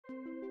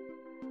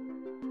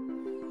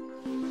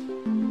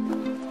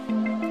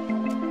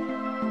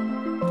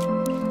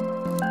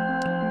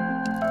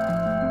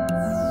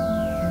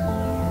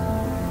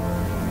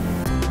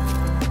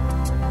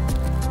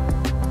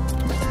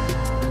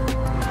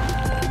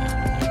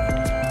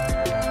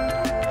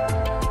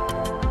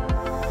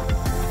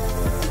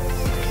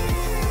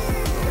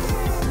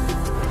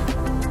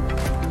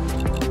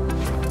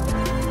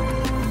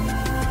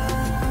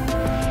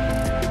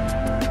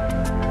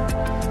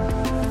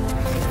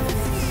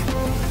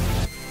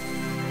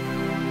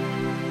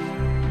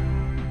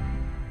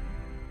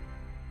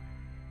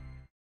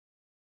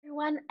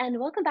and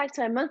welcome back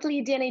to our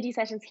monthly D&AD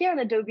sessions here on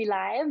Adobe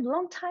Live.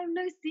 Long time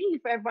no see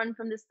for everyone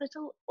from this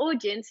little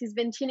audience who's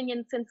been tuning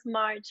in since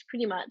March,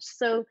 pretty much.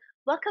 So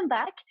welcome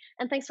back,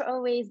 and thanks for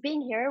always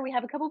being here. We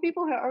have a couple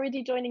people who are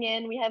already joining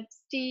in. We have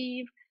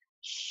Steve,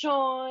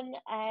 Sean,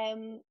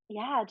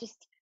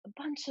 just a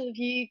bunch of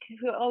you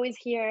who are always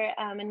here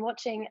and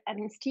watching. I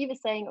mean, Steve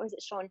is saying, or is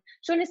it Sean?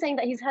 Sean is saying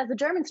that he has the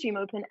German stream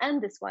open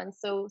and this one,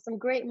 so some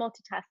great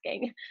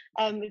multitasking.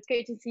 It's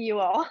great to see you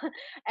all.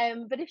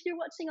 But if you're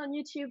watching on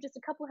YouTube, just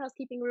a couple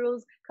housekeeping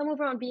rules. Come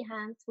over on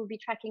Behance. We'll be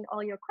tracking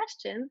all your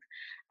questions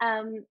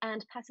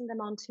and passing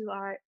them on to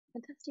our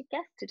fantastic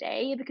guest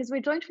today, because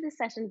we're joined for this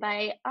session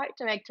by art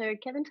director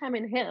Kevin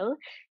Timon Hill,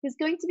 who's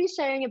going to be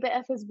sharing a bit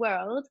of his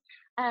world.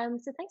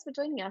 So thanks for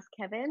joining us,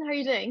 Kevin. How are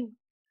you doing?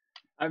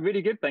 I'm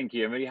really good, thank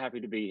you. I'm really happy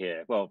to be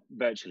here. Well,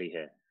 virtually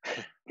here.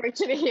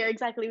 Virtually here,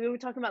 exactly. We were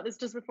talking about this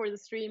just before the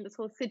stream, this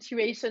whole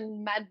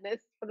situation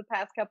madness for the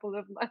past couple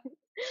of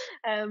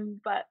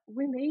months. But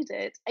we made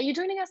it. Are you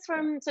joining us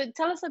from, so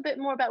tell us a bit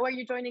more about where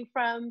you're joining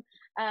from,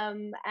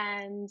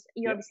 and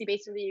you're obviously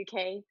based in the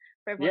UK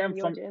for everyone in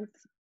the audience.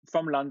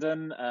 From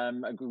London,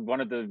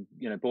 one of the,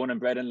 born and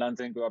bred in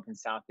London, grew up in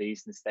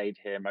Southeast and stayed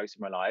here most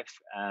of my life.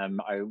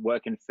 I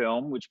work in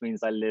film, which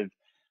means I live,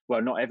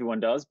 well, not everyone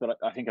does, but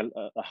I think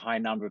a high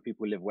number of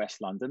people live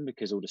West London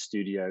because all the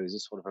studios are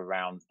sort of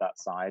around that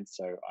side.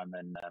 So I'm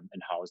in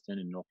Harlesden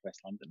in Northwest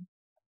London.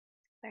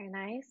 Very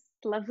nice,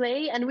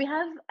 lovely. And we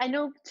have, I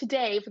know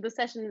today for the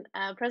session,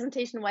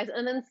 presentation-wise,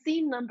 an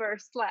unseen number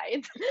of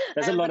slides.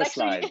 There's a lot of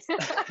slides.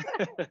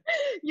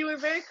 You were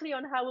very clear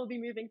on how we'll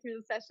be moving through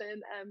the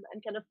session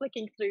and kind of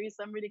flicking through,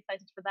 so I'm really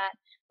excited for that.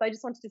 But I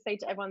just wanted to say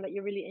to everyone that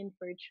you're really in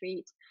for a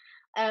treat.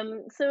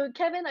 So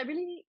Kevin, I'm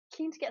really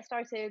keen to get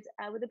started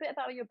with a bit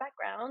about your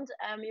background.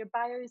 Your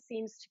bio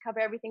seems to cover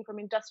everything from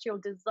industrial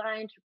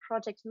design to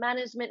project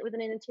management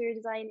within an interior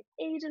design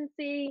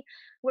agency,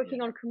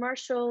 working on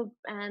commercial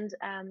and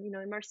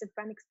immersive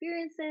brand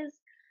experiences,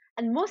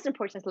 and most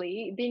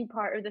importantly, being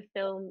part of the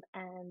film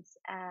and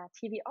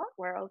TV art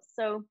world.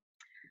 So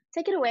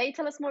take it away,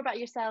 tell us more about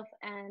yourself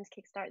and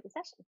kickstart the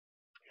session.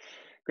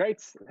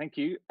 Great, thank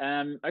you.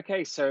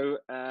 Okay, so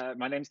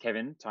my name's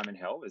Kevin Timon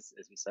Hill, as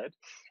we said.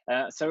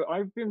 So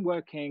I've been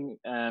working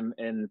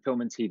in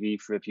film and TV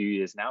for a few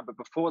years now, but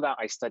before that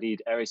I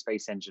studied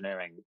aerospace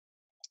engineering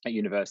at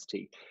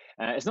university.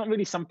 It's not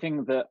really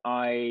something that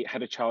I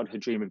had a childhood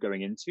dream of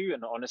going into,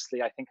 and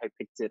honestly, I think I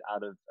picked it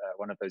out of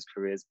one of those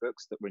careers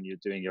books that when you're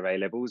doing your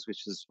A-levels,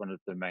 which is one of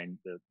the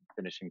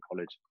finishing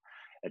college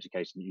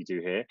education that you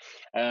do here.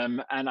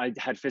 And I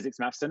had physics,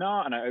 maths, and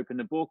art, and I opened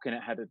the book and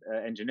it had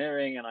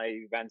engineering, and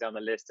I ran down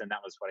the list, and that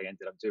was what I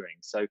ended up doing.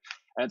 So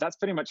that's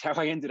pretty much how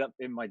I ended up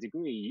in my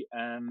degree.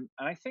 And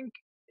I think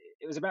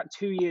it was about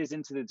 2 years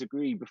into the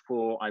degree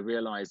before I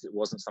realized it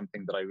wasn't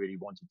something that I really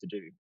wanted to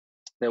do.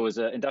 There was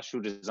an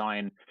industrial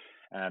design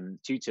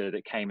tutor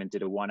that came and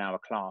did a 1-hour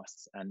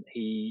class, and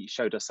he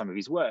showed us some of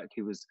his work.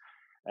 He was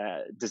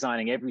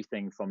designing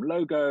everything from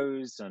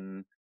logos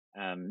and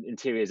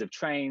interiors of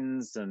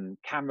trains and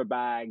camera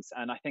bags.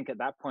 And I think at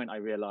that point I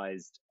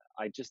realized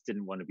I just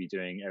didn't want to be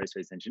doing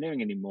aerospace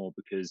engineering anymore,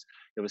 because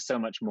there was so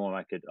much more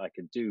I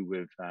could do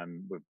with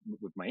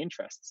my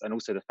interests, and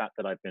also the fact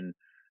that I've been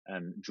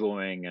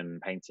drawing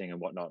and painting and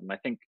whatnot. And I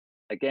think,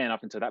 again,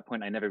 up until that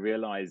point, I never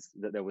realized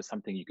that there was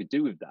something you could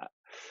do with that,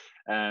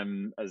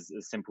 as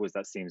simple as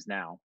that seems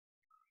now.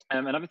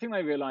 Another thing I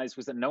realized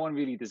was that no one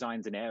really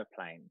designs an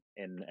airplane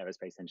in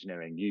aerospace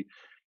engineering.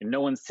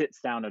 No one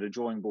sits down at a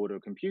drawing board or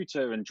a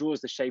computer and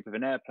draws the shape of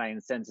an airplane,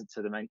 sends it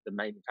to the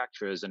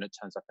manufacturers, and it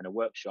turns up in a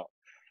workshop.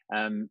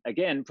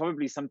 Again,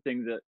 probably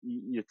something that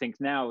you think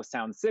now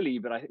sounds silly,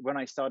 but when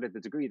I started the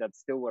degree, that's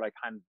still what I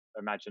kind of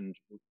imagined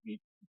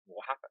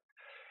will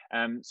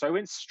happen. So I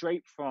went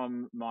straight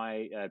from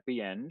my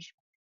BEng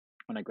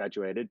when I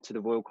graduated to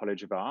the Royal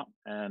College of Art,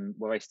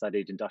 where I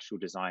studied industrial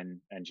design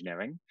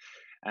engineering.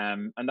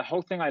 And the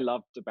whole thing I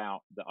loved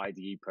about the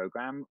IDE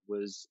program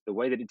was the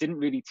way that it didn't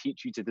really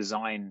teach you to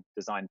design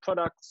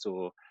products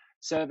or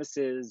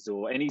services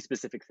or any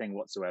specific thing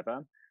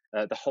whatsoever.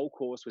 The whole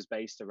course was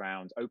based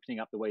around opening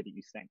up the way that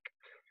you think,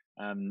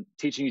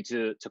 teaching you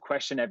to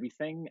question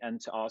everything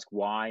and to ask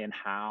why and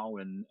how,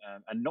 and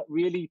not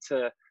really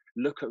to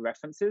look at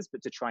references,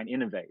 but to try and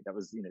innovate. That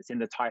was, it's in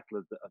the title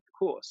of the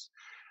course.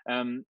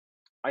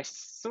 I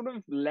sort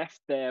of left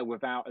there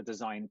without a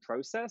design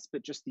process,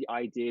 but just the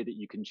idea that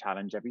you can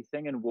challenge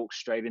everything, and walk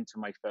straight into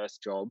my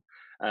first job.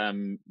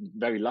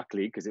 Very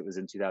luckily, because it was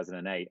in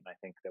 2008, and I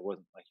think there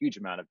wasn't a huge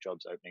amount of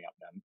jobs opening up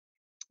then.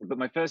 But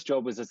my first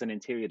job was as an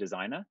interior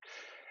designer,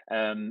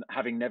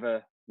 having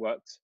never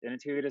worked in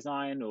interior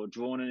design or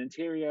drawn an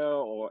interior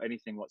or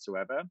anything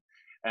whatsoever.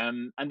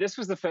 And this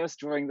was the first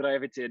drawing that I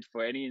ever did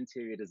for any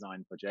interior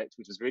design project,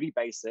 which was really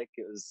basic.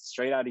 It was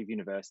straight out of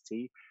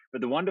university.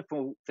 But the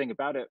wonderful thing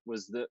about it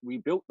was that we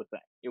built the thing.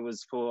 It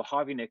was for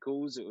Harvey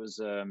Nichols. It was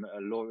a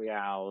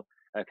L'Oreal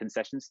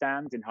concession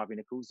stand in Harvey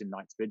Nichols in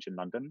Knightsbridge in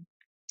London.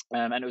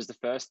 And it was the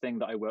first thing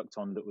that I worked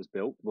on that was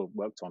built, well,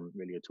 worked on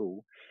really at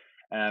all.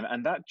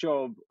 And that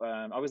job,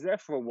 I was there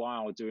for a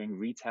while doing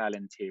retail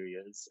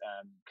interiors,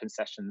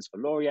 concessions for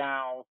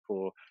L'Oreal,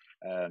 for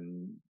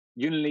um,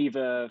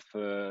 Unilever,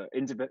 for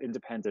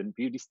independent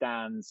beauty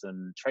stands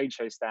and trade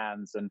show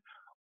stands and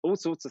all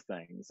sorts of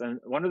things. And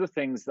one of the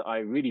things that I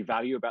really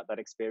value about that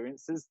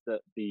experience is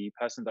that the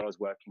person that I was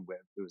working with,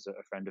 who was a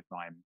friend of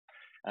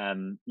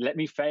mine, let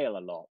me fail a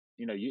lot,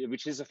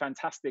 which is a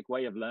fantastic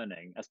way of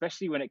learning,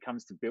 especially when it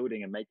comes to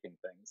building and making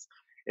things.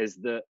 Is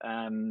that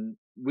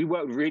we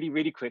worked really,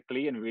 really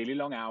quickly and really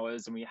long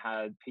hours, and we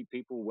had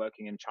people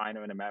working in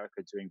China and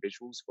America doing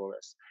visuals for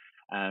us.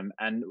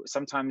 And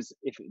sometimes,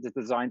 if the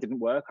design didn't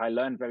work, I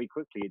learned very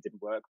quickly it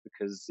didn't work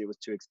because it was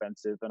too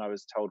expensive, and I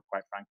was told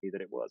quite frankly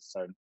that it was.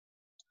 So,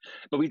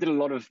 but we did a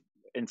lot of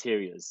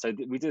interiors. So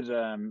we did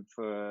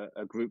for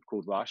a group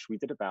called Rush. We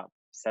did about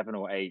 7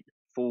 or 8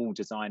 full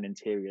design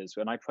interiors,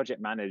 and I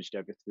project managed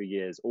over 3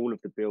 years all of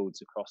the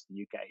builds across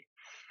the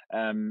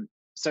UK.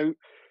 So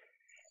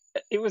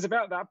it was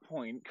about that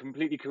point,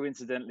 completely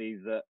coincidentally,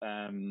 that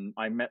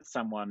I met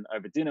someone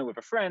over dinner with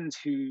a friend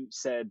who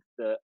said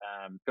that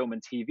film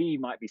and TV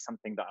might be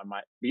something that I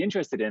might be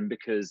interested in,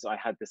 because I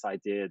had this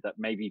idea that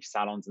maybe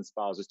salons and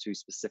spas was too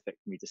specific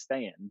for me to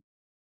stay in.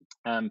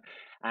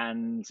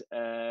 And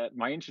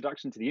my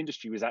introduction to the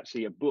industry was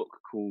actually a book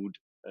called,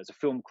 it's a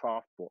film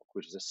craft book,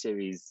 which is a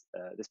series,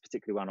 this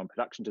particular one on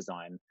production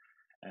design,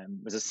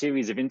 was a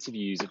series of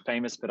interviews of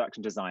famous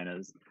production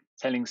designers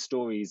telling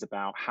stories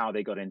about how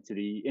they got into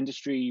the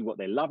industry, what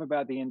they love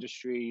about the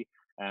industry,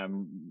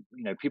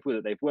 people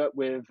that they've worked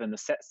with and the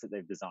sets that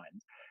they've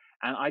designed.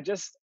 And I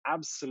just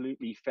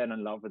absolutely fell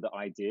in love with the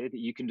idea that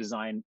you can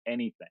design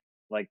anything.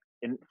 Like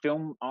in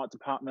film art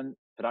department,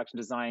 production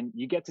design,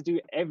 you get to do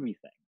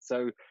everything.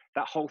 So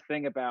that whole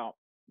thing about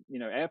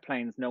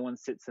airplanes, no one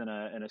sits in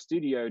a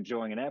studio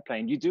drawing an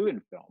airplane. You do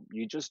in film.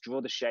 You just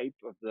draw the shape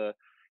of the,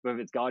 whether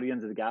it's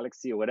Guardians of the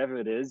Galaxy or whatever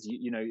it is.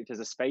 If there's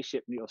a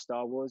spaceship or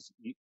Star Wars,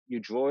 you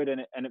draw it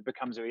and it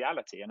becomes a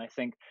reality. And I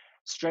think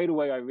straight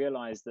away I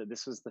realized that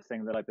this was the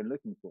thing that I've been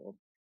looking for.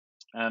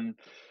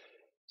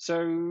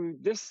 So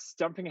this,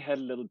 jumping ahead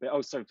a little bit.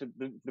 Oh, so for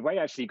the way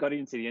I actually got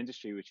into the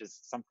industry, which is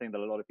something that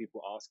a lot of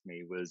people ask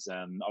me, was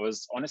I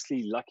was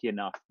honestly lucky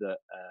enough that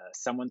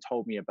someone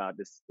told me about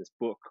this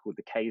book called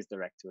The K's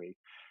Directory.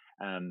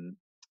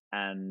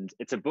 And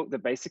it's a book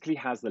that basically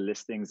has the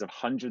listings of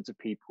hundreds of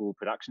people,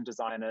 production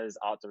designers,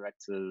 art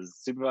directors,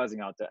 supervising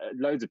art,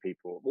 loads of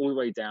people, all the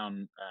way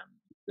down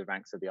the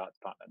ranks of the art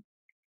department.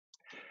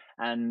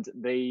 And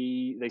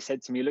they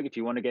said to me, look, if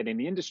you want to get in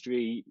the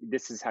industry,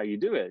 this is how you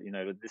do it.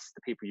 This is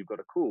the people you've got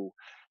to call.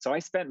 So I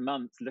spent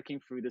months looking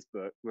through this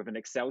book with an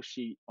Excel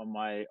sheet on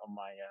my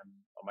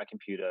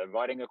computer,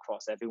 writing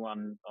across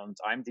everyone on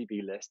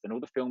IMDb list and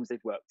all the films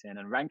they've worked in,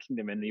 and ranking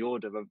them in the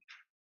order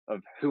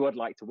of who I'd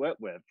like to work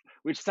with,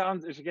 which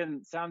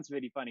again sounds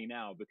really funny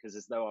now, because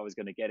as though I was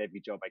going to get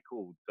every job I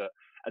called. But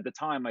at the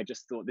time, I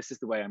just thought, this is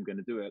the way I'm going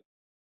to do it.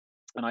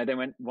 And I then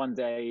went one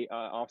day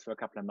after a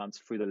couple of months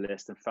through the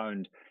list and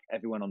phoned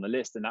everyone on the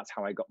list. And that's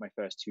how I got my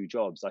first 2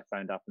 jobs. I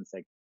phoned up and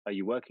said, are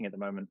you working at the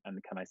moment?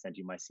 And can I send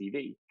you my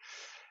CV?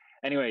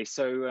 Anyway,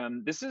 so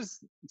this is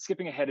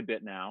skipping ahead a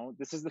bit now.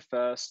 This is the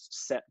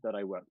first set that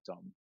I worked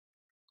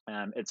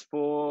on. It's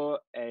for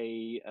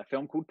a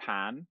film called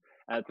Pan.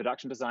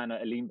 Production designer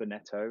Aline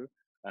Bonetto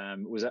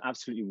was an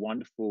absolutely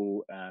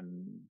wonderful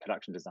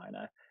production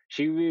designer.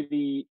 She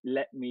really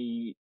let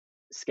me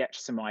sketch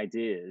some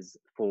ideas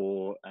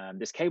for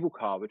this cable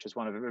car, which was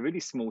one of a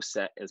really small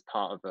set as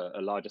part of a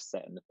larger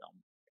set in the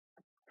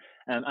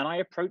film. And I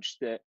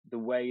approached it the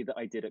way that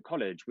I did at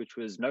college, which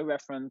was no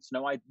reference,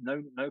 no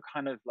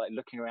kind of like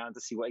looking around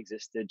to see what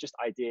existed, just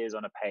ideas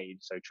on a page.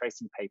 So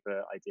tracing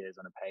paper ideas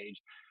on a page,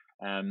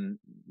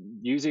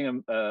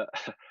 using a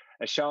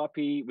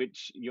Sharpie,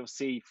 which you'll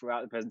see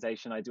throughout the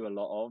presentation I do a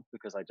lot of,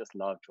 because I just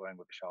love drawing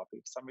with a Sharpie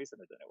for some reason,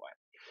 I don't know why.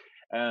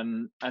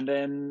 And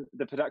then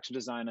the production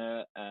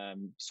designer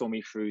saw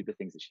me through the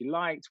things that she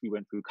liked. We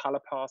went through color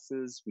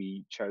passes.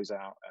 We chose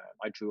out,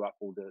 I drew up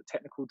all the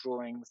technical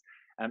drawings.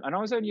 And I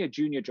was only a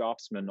junior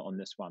draftsman on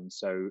this one.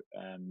 So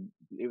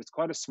it was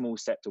quite a small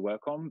set to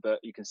work on, but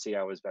you can see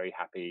I was very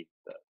happy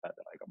that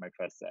I got my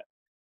first set.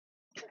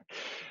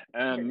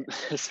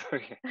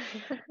 Sorry.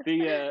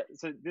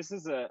 So this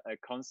is a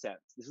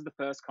concept. This is the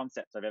first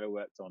concept I've ever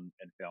worked on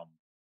in film.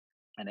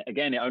 And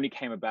again, it only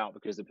came about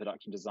because the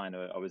production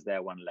designer, I was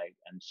there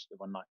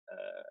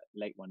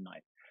late one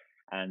night,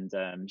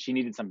 and she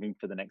needed something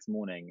for the next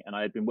morning. And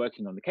I had been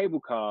working on the cable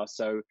car,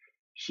 so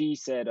she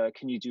said,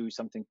 "Can you do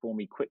something for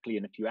me quickly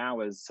in a few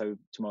hours?" So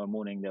tomorrow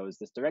morning there was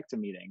this director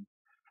meeting,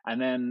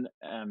 and then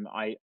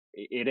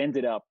it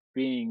ended up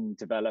being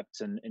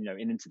developed and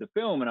into the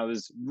film. And I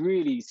was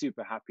really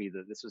super happy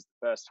that this was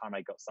the first time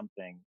I got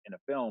something in a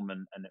film,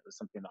 and it was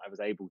something that I was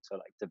able to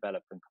like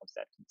develop and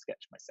concept and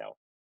sketch myself.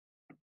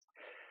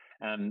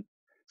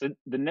 So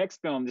the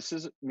next film, this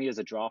is me as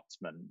a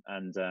draftsman,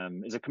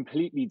 and is a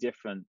completely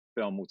different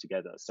film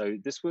altogether. So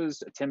this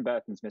was Tim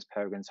Burton's Miss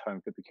Peregrine's Home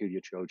for Peculiar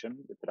Children.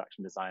 The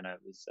production designer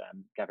was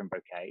Gavin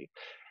Bouquet.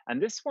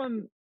 And this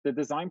one the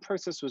design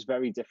process was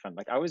very different.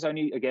 Like I was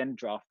only again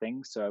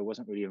drafting, so I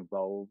wasn't really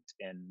involved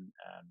in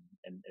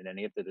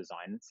any of the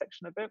design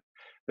section of it.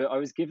 But I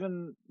was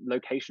given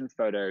location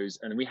photos,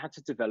 and we had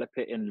to develop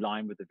it in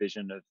line with the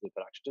vision of the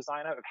production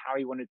designer of how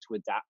he wanted to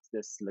adapt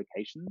this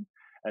location,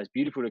 this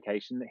beautiful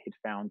location that he'd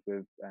found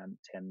with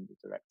Tim, the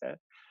director.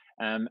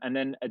 And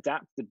then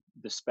adapt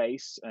the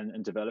space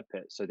and develop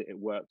it so that it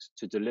works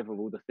to deliver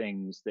all the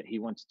things that he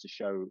wanted to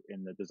show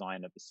in the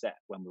design of the set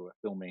when we were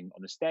filming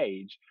on the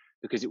stage,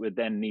 because it would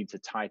then need to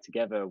tie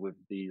together with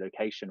the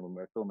location when we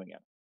were filming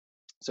it.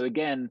 So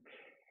again,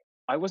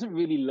 I wasn't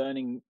really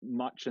learning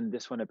much in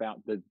this one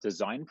about the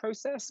design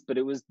process, but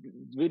it was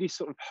really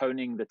sort of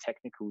honing the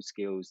technical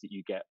skills that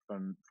you get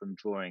from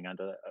drawing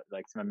under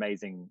like some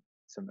amazing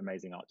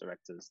art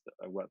directors that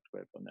I worked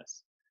with on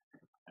this.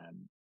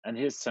 And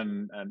here's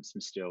some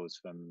stills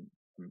from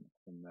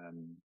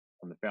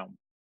the film.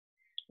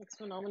 That's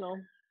phenomenal.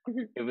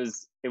 It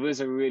was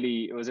a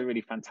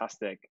really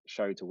fantastic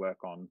show to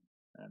work on.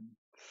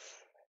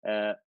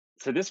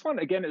 So this one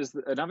again is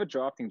another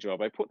drafting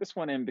job. I put this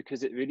one in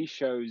because it really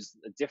shows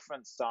a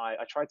different side.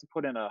 I tried to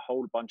put in a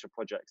whole bunch of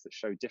projects that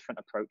show different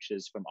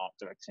approaches from art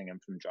directing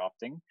and from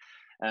drafting.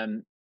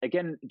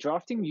 Again,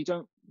 drafting, you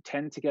don't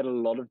tend to get a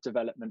lot of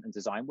development and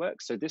design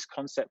work. So this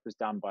concept was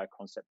done by a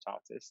concept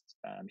artist,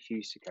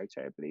 Hugh Sukote,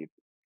 I believe.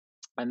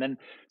 And then,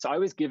 so I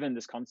was given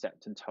this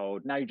concept and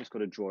told, now you just got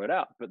to draw it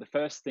up. But the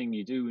first thing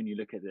you do when you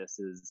look at this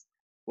is,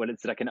 well,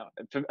 it's like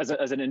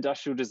as an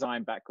industrial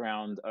design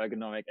background,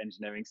 ergonomic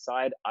engineering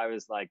side, I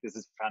was like, this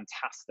is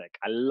fantastic.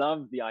 I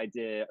love the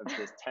idea of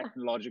this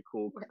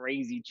technological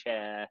crazy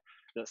chair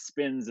that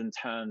spins and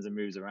turns and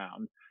moves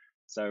around.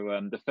 So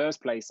the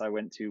first place I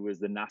went to was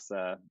the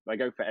NASA. I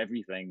go for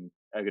everything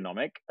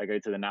ergonomic. I go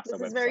to the NASA website.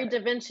 This is very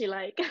Da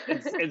Vinci-like.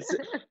 It's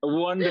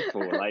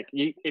wonderful. Like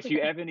if you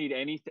ever need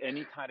any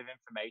kind of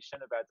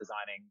information about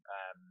designing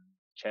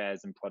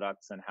chairs and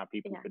products and how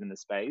people fit in the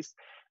space,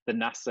 the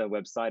NASA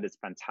website is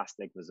a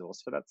fantastic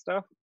resource for that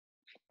stuff.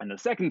 And the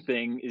second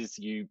thing is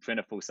you print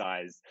a full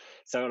size.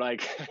 So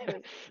like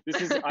this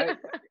is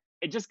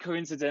it just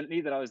coincidentally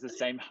that I was the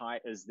same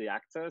height as the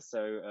actor,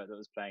 so that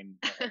was playing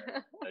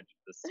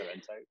the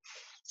Sorrento.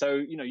 So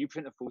you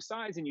print a full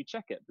size and you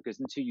check it, because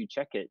until you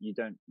check it, you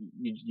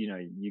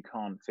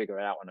can't figure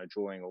it out on a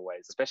drawing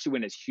always, especially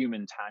when it's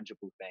human,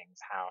 tangible things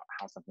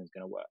how something's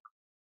going to work.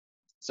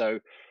 So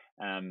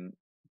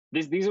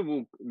these are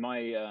all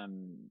my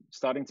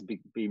starting to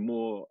be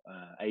more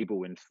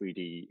able in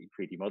 3D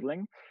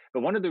modeling. But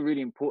one of the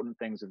really important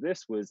things of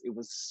this was it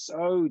was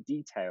so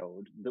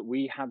detailed that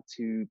we had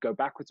to go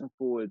backwards and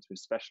forwards with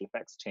special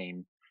effects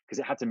team, because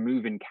it had to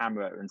move in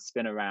camera and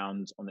spin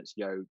around on its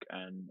yoke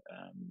and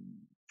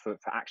for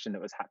action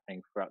that was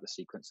happening throughout the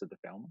sequence of the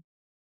film.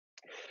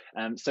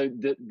 So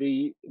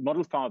the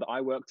model file that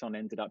I worked on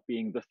ended up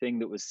being the thing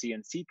that was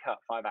CNC cut,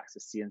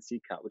 5-axis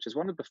CNC cut, which is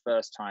one of the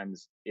first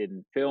times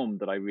in film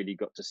that I really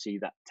got to see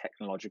that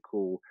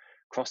technological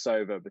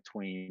crossover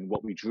between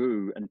what we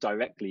drew and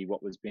directly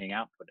what was being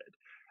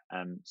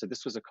outputted. So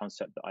this was a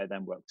concept that I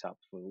then worked up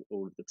for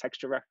all of the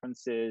texture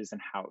references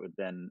and how it would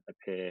then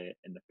appear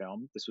in the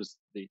film. This was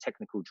the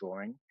technical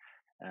drawing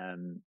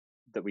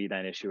that we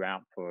then issue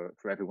out for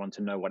everyone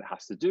to know what it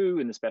has to do,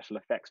 and the special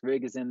effects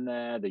rig is in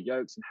there, the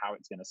yokes and how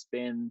it's going to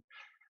spin,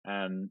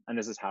 and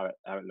this is how it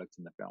looked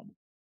in the film.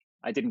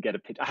 I didn't get a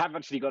picture. I have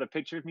actually got a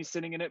picture of me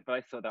sitting in it, but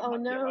I thought that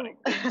might be ironic,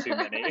 too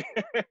many.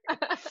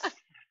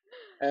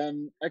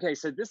 Okay,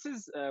 so this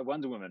is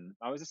Wonder Woman.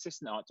 I was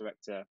assistant art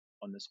director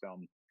on this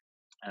film,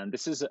 and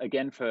this is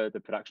again for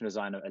the production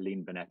designer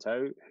Aline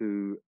Veneto,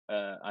 who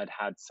I'd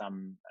had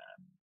some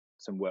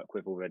work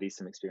with already,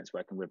 some experience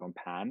working with on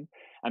Pan.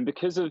 And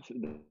because of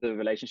the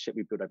relationship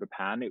we built over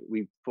Pan,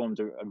 we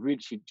formed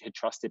she had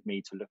trusted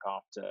me to look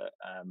after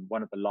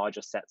one of the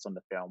larger sets on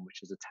the film,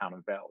 which is the town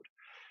of Veld.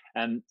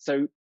 And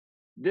so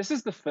this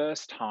is the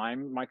first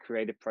time my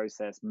creative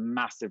process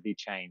massively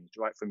changed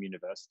right from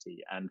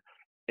university. And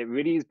it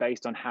really is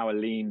based on how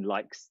Aline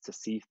likes to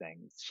see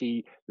things.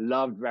 She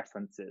loved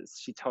references.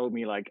 She told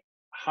me like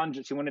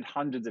she wanted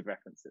hundreds of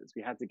references.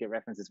 We had to get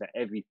references for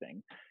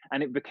everything.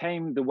 And it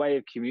became the way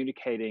of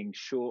communicating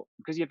short,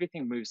 because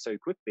everything moves so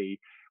quickly,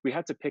 we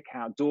had to pick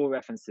out door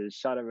references,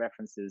 shutter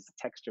references,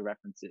 texture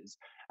references.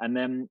 And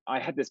then I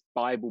had this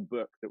Bible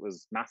book that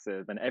was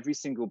massive, and every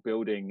single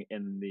building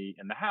in the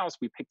house,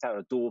 we picked out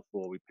a door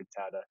for, we picked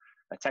out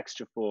a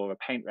texture for, a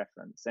paint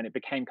reference. And it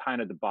became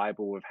kind of the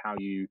Bible of how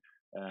you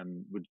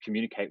would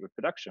communicate with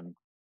production.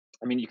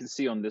 I mean, you can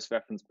see on this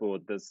reference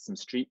board, there's some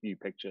street view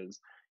pictures.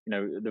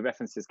 The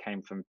references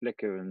came from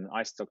Flickr and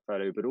iStock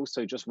Photo, but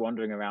also just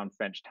wandering around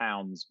French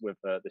towns with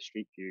the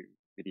Street View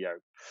video.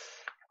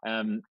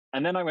 And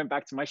then I went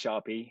back to my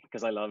Sharpie,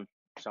 because I love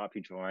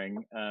Sharpie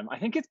drawing. I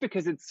think it's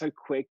because it's so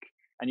quick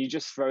and you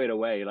just throw it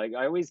away. Like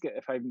I always get,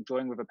 if I'm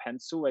drawing with a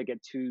pencil, I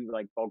get too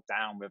like bogged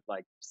down with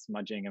like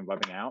smudging and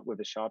rubbing out. With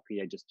a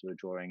Sharpie, I just do a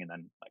drawing and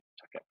then like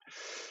tuck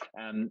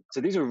it.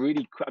 So these are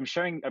really,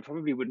 I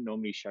probably wouldn't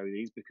normally show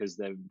these because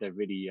they're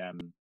really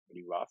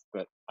really rough,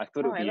 but I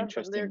thought it Oh, would I be love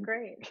them. They're interesting.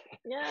 great.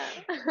 Yeah.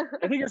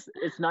 I think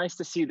it's nice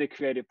to see the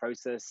creative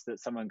process that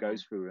someone Yeah.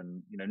 goes through,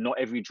 and not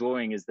every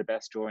drawing is the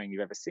best drawing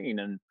you've ever seen.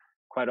 And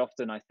quite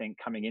often, I think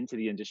coming into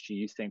the industry,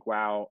 you think,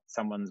 wow,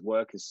 someone's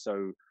work is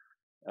so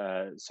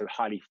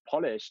highly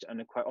polished,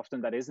 and quite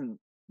often that isn't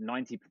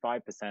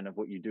 95% of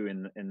what you do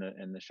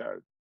in the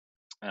show.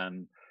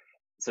 Um,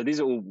 so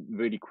these are all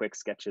really quick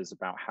sketches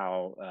about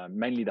how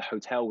mainly the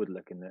hotel would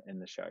look in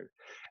the show.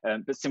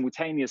 But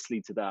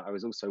simultaneously to that, I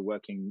was also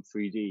working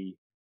 3D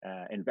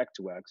in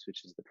Vectorworks,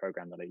 which is the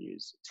program that I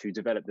use to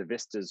develop the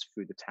vistas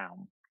through the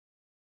town.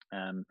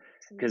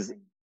 Because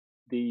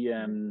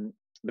Amazing.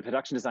 the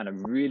production designer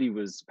really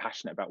was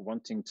passionate about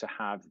wanting to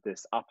have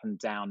this up and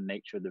down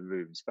nature of the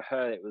roofs. For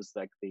her, it was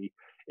like the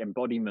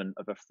embodiment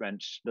of a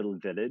French little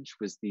village,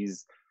 was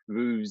these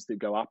roofs that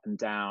go up and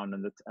down,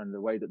 and the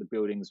way that the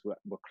buildings were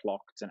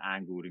clocked and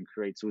angled and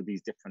creates all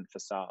these different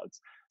facades.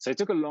 So it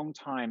took a long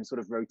time sort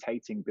of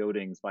rotating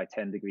buildings by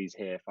 10 degrees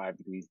here, 5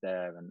 degrees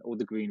there, and all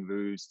the green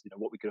roofs,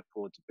 what we could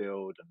afford to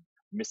build, and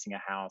missing a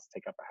house,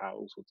 take up a house,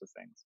 all sorts of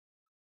things.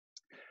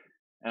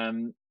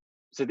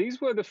 So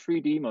these were the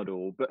 3D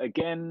model, but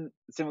again,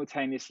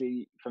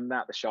 simultaneously from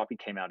that, the Sharpie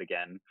came out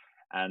again,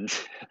 and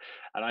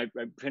and I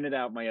printed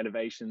out my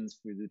elevations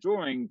through the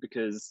drawing,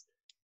 because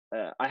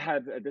I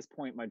had at this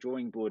point my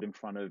drawing board in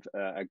front of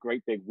a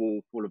great big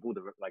wall full of all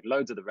the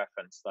loads of the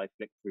reference that I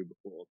flicked through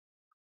before.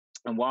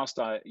 And whilst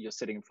you're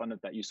sitting in front of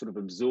that, you sort of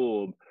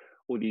absorb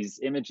all these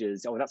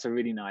images. Oh, that's a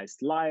really nice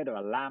light, or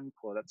a lamp,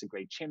 or that's a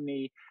great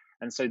chimney.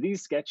 And so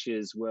these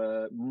sketches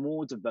were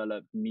more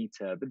developed,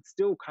 neater, but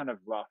still kind of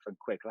rough and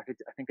quick. Like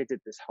I think I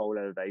did this whole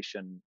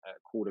elevation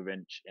 1/4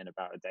 inch in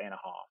about a day and a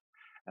half.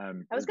 I It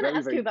was was going to very,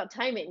 ask you very, about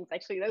timings,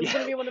 actually. That was yeah,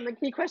 going to be one of the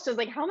key questions.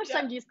 Like, how much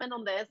yeah, time do you spend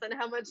on this, and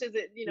how much is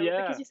it, because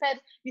yeah, you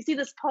said you see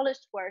this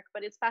polished work,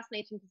 but it's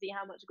fascinating to see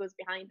how much goes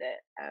behind it,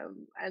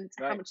 and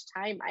how right. much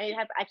time. I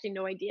have actually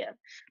no idea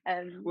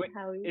Well,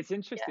 how, it's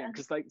interesting yeah.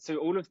 because, so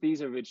all of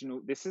these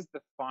this is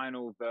the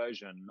final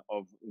version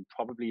of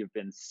probably have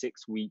been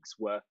 6 weeks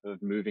worth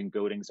of moving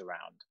buildings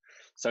around.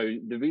 So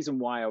the reason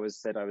why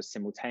said I was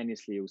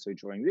simultaneously also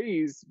drawing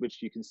these,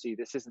 which you can see,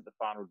 this isn't the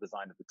final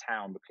design of the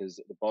town, because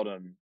at the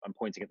bottom, I'm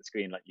pointing at the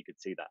screen like you could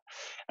see that.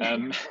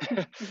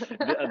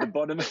 At the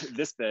bottom of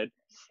this bit,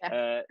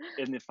 Yeah.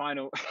 in the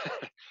final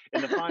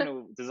in the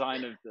final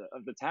design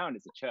of the town,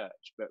 it's a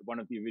church, but one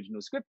of the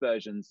original script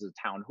versions is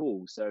a town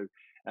hall. So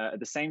at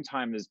the same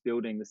time as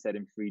building the set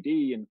in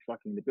 3D and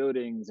plucking the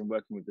buildings and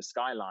working with the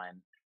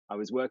skyline, I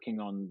was working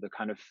on the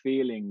kind of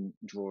feeling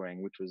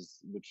drawing, which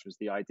was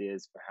the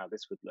ideas for how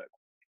this would look.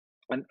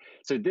 And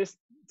so this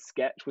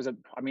sketch was it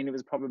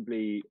was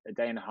probably a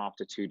day and a half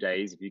to 2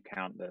 days if you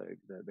count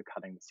the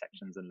cutting the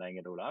sections and laying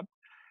it all up.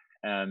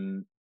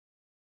 And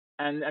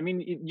I mean,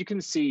 you can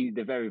see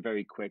the very,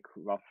 very quick,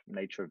 rough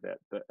nature of it.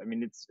 But I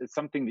mean, it's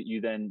something that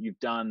you've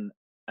done,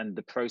 and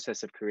the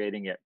process of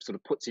creating it sort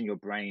of puts in your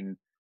brain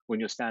when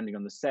you're standing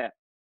on the set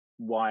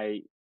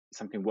why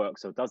something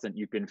works or doesn't.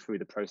 You've been through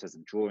the process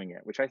of drawing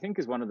it, which I think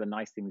is one of the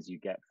nice things you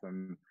get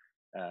from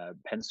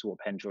pencil or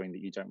pen drawing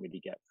that you don't really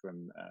get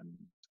from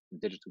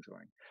digital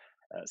drawing.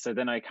 So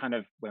then I kind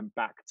of went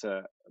back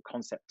to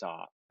concept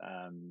art,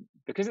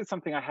 because it's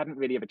something I hadn't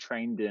really ever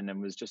trained in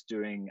and was just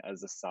doing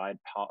as a side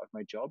part of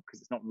my job,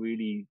 because it's not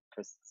really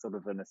sort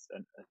of an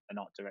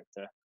art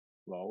director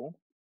role.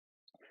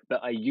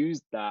 But I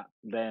used that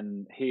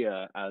then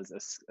here as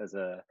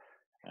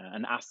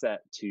an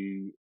asset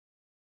to.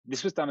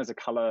 This was done as a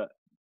color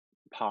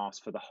pass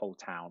for the whole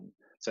town.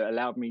 So it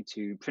allowed me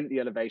to print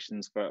the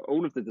elevations for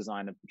all of the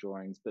design of the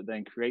drawings, but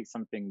then create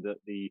something that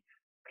the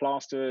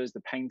plasterers, the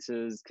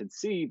painters could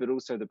see, but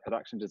also the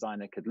production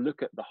designer could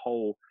look at the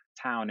whole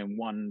town in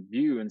one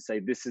view and say,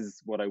 this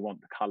is what I want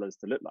the colors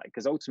to look like.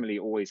 Because ultimately, it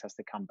always has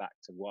to come back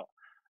to what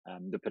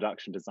the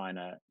production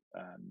designer,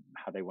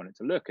 how they want it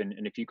to look.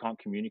 And if you can't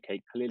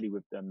communicate clearly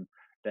with them,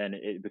 then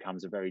it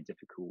becomes a very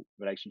difficult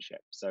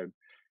relationship. So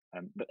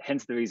but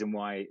hence the reason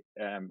why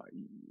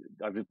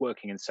I was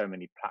working in so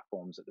many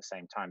platforms at the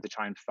same time to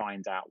try and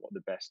find out what the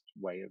best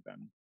way of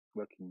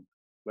working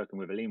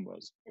with Aline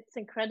was. It's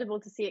incredible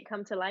to see it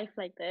come to life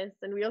like this.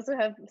 And we also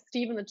have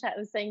Steve in the chat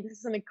who's saying this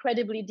is some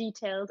incredibly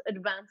detailed,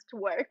 advanced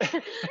work.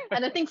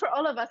 And I think for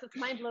all of us, it's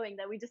mind blowing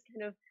that we just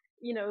kind of,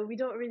 we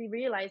don't really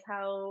realize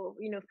how,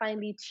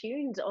 finely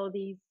tuned all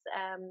these,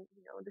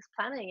 this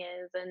planning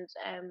is, and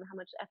how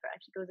much effort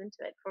actually goes into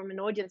it. From an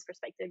audience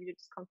perspective, you're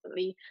just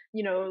constantly,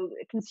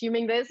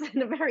 consuming this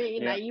in a very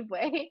Yeah. naive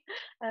way.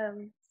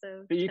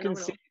 So But you phenomenal. can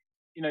see,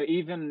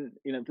 even,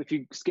 if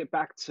you skip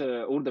back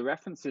to all the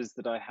references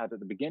that I had at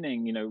the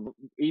beginning,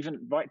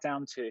 even right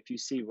down to, if you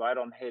see right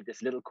on here,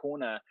 this little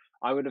corner,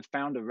 I would have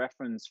found a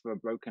reference for a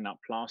broken up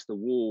plaster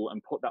wall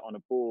and put that on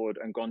a board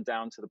and gone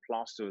down to the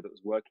plasterer that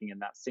was working in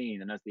that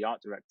scene. And as the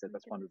art director,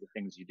 that's one of the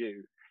things you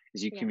do,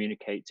 is you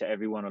communicate to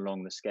everyone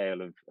along the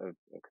scale of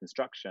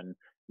construction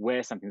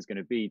where something's going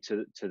to be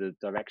to the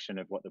direction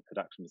of what the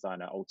production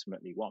designer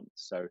ultimately wants.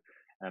 So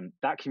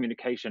that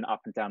communication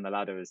up and down the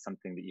ladder is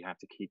something that you have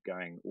to keep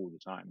going all the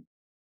time.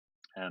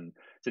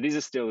 So these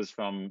are stills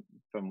from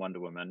Wonder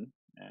Woman,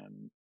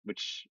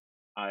 which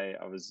I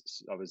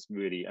was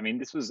really, I mean,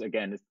 this was,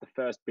 again, it's the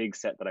first big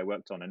set that I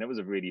worked on, and it was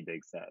a really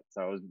big set.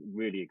 So I was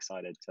really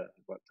excited to have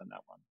worked on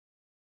that one.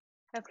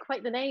 That's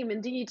quite the name,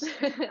 indeed.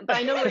 But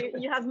I know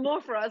you have more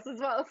for us as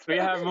well. So We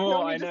have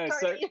more, I know.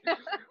 So,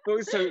 well,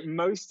 so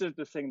most of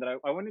the thing that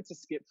I wanted to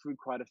skip through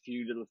quite a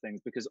few little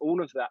things, because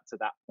all of that to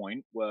that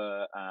point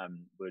were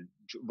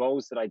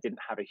roles that I didn't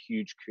have a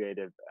huge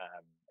creative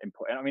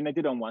input. I mean, I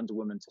did on Wonder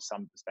Woman to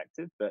some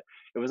perspective, but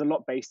it was a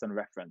lot based on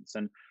reference.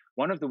 And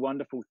one of the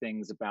wonderful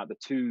things about the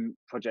two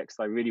projects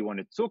I really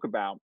wanted to talk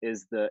about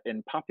is that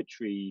in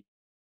puppetry,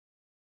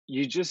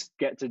 you just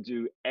get to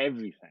do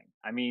everything.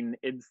 I mean,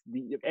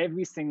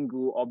 every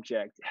single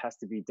object has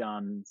to be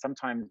done,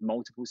 sometimes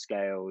multiple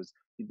scales.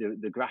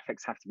 The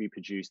graphics have to be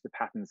produced, the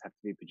patterns have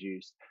to be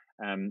produced.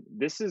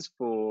 This is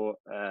for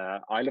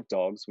Isle of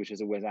Dogs, which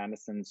is a Wes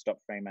Anderson stop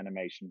frame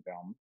animation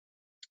film.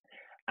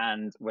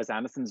 And Wes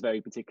Anderson's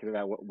very particular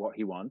about what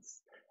he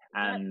wants.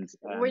 And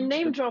we're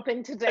name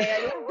dropping today.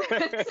 I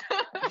love this.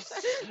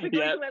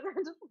 Yeah.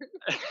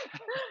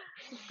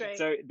 Great.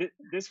 So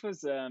this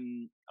was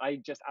I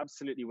just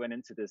absolutely went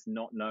into this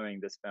not knowing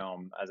this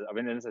film as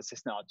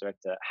assistant art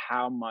director,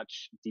 how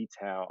much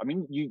detail. I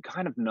mean, you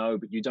kind of know,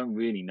 but you don't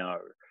really know.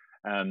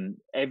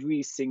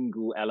 Every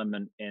single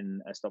element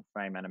in a stop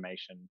frame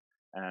animation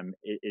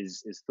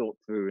is thought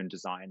through and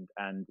designed,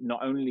 and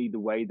not only the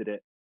way that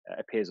it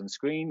appears on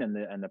screen and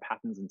the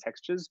patterns and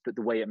textures, but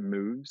the way it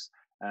moves.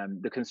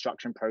 The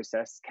construction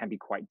process can be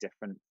quite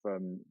different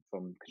from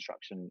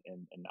construction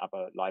in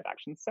other live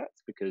action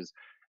sets, because,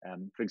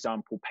 for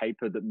example,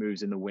 paper that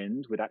moves in the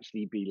wind would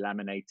actually be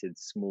laminated,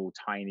 small,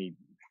 tiny,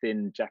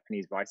 thin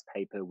Japanese rice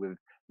paper with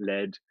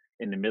lead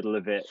in the middle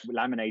of it,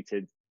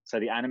 laminated, so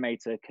the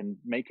animator can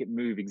make it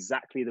move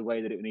exactly the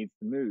way that it needs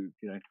to move.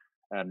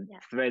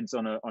 Threads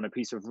on a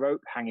piece of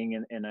rope hanging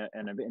in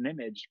an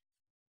image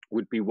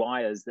would be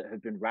wires that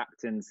have been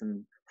wrapped in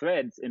some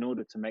threads in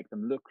order to make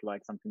them look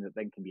like something that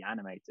then can be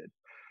animated.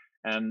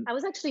 I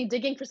was actually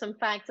digging for some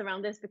facts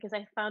around this because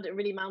I found it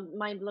really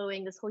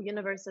mind-blowing, this whole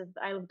universe of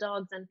Isle of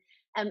Dogs,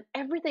 and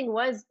everything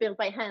was built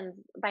by hand,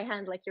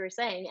 like you were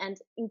saying, and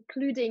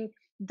including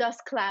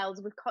dust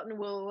clouds with cotton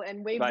wool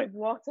and waves of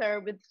water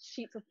with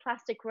sheets of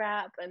plastic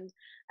wrap, and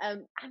I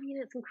mean,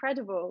 it's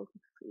incredible.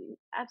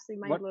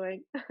 Absolutely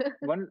mind-blowing.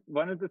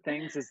 One of the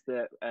things is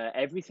that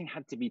everything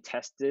had to be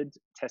tested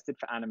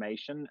for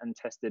animation and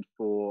tested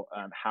for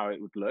how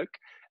it would look.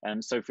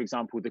 So, for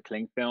example, the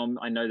cling film,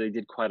 I know they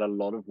did quite a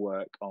lot of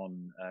work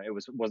on. I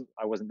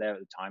wasn't there at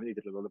the time. They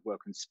did a lot of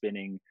work on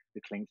spinning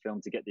the cling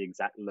film to get the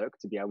exact look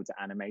to be able to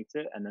animate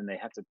it, and then they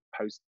had to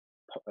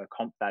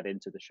comp that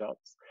into the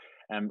shots.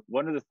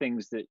 One of the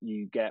things that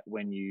you get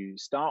when you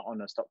start on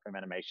a stop frame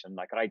animation,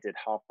 like I did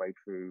halfway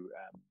through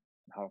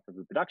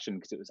production,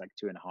 because it was like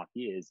 2.5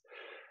 years.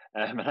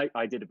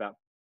 I did about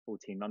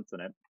 14 months on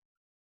it,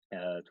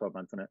 12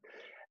 months on it.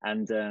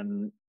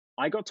 And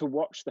I got to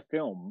watch the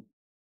film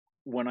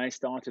when I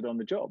started on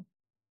the job,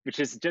 which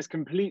is just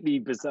completely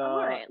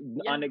bizarre,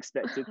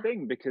 unexpected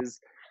thing,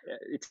 because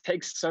it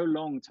takes so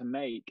long to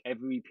make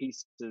every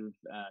piece of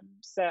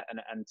set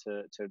and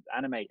to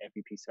animate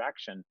every piece of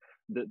action,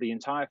 that the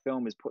entire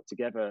film is put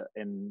together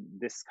in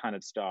this kind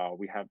of style.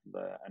 We have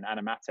an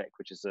animatic,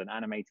 which is an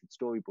animated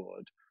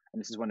storyboard. And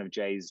this is one of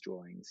Jay's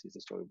drawings. He's a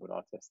storyboard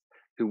artist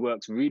who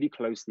works really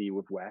closely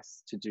with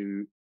Wes to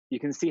do, you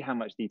can see how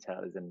much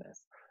detail is in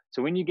this.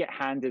 So when you get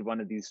handed one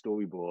of these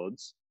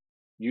storyboards,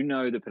 you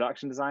know the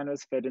production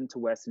designers fed into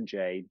Wes and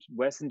Jay.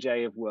 Wes and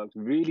Jay have worked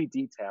really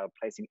detailed,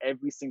 placing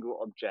every single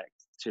object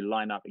to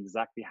line up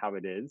exactly how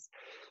it is.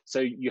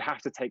 So you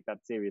have to take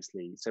that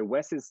seriously. So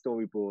Wes's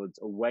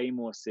storyboards are way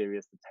more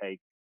serious to take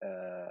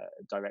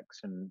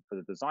direction for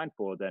the design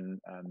for than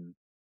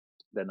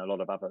a lot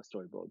of other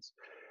storyboards.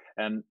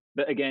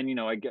 But again,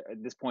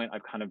 at this point,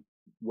 I've kind of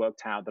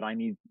worked out that I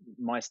need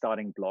my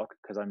starting block,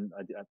 because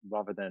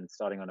rather than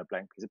starting on a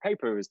blank piece of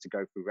paper, is to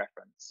go through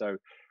reference. So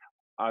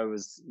I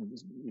was,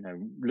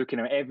 looking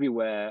at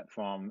everywhere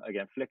from,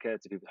 again,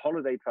 Flickr to people's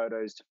holiday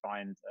photos to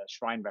find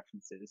shrine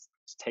references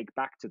to take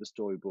back to the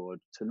storyboard,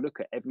 to look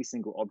at every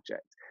single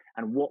object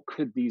and what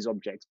could these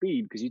objects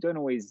be, because you don't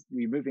always,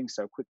 you're moving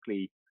so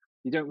quickly,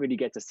 you don't really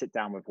get to sit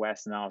down with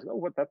Wes and ask,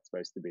 what that's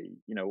supposed to be,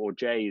 or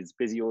Jay is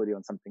busy already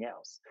on something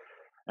else.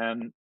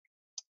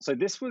 So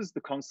this was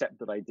the concept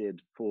that I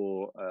did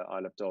for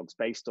Isle of Dogs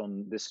based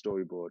on this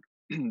storyboard.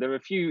 There are a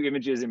few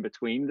images in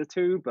between the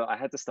two, but I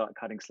had to start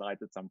cutting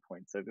slides at some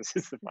point. So this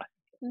is the fun.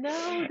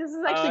 No, this is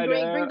actually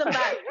great. Bring them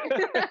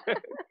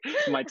back.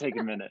 Might take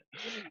a minute.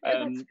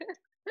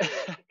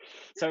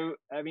 So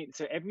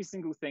every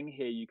single thing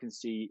here you can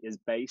see is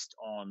based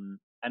on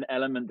an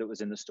element that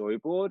was in the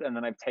storyboard, and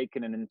then I've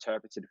taken and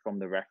interpreted from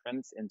the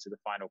reference into the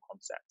final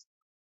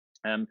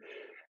concept.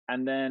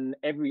 And then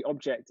every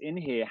object in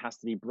here has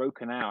to be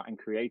broken out and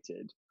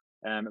created.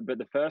 But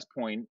the first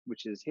point,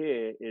 which is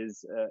here,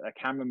 is a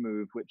camera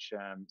move, which,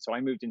 so I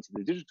moved into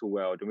the digital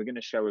world, and we're going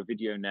to show a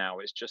video now.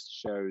 It just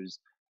shows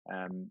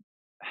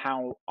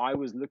how I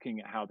was looking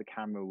at how the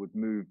camera would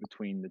move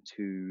between the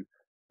two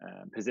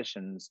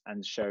positions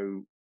and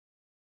show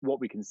what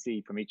we can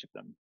see from each of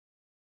them.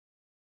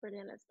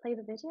 Brilliant. Let's play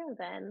the video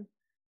then.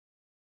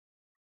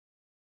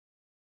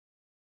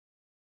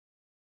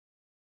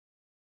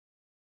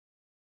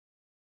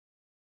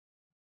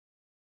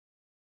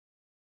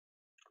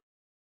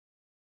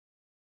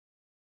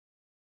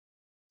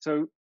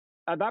 So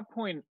at that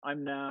point,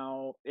 I'm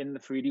now in the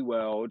 3D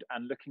world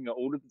and looking at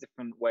all of the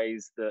different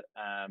ways that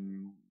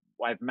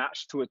I've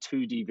matched to a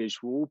 2D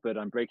visual, but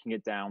I'm breaking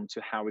it down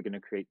to how we're going to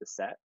create the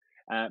set.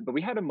 But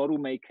we had a model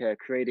maker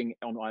creating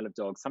on Isle of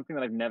Dogs something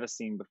that I've never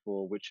seen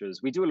before, which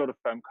was, we do a lot of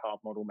foam carve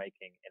model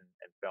making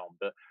in film,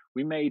 but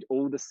we made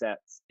all the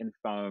sets in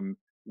foam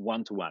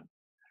one-to-one,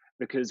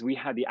 because we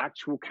had the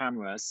actual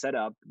camera set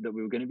up that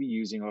we were going to be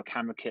using, or a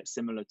camera kit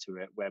similar to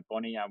it, where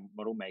Bonnie, our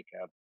model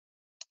maker,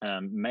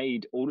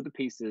 made all of the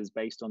pieces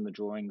based on the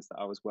drawings that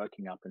I was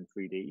working up in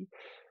 3D,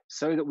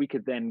 so that we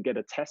could then get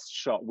a test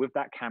shot with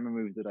that camera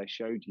move that I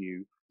showed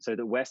you, so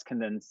that Wes can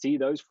then see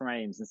those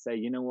frames and say,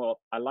 you know what,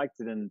 I liked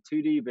it in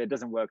 2D, but it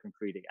doesn't work in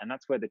 3D. And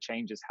that's where the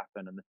changes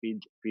happen and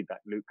the feedback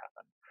loop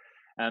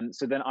happen.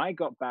 So then I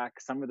got back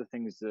some of the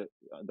things that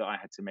I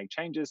had to make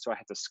changes. So I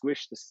had to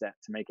squish the set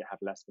to make it have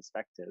less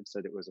perspective,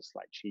 so that it was a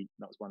slight cheat.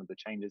 That was one of the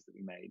changes that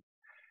we made.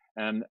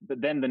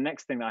 But then the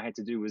next thing that I had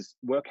to do was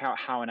work out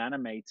how an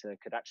animator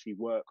could actually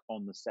work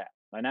on the set.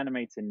 An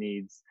animator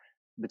needs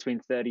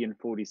between 30 and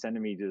 40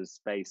 centimeters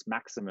space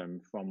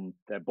maximum from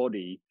their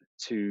body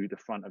to the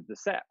front of the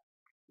set.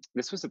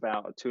 This was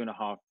about a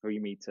 2.5, 3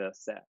 meter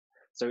set.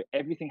 So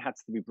everything had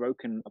to be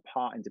broken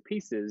apart into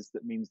pieces.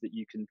 That means that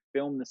you can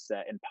film the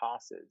set in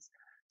passes.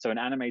 So an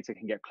animator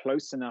can get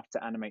close enough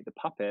to animate the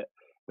puppet,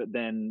 but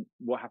then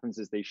what happens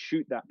is they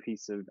shoot that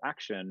piece of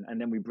action, and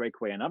then we break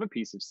away another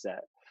piece of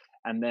set,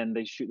 and then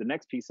they shoot the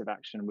next piece of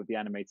action with the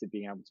animator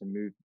being able to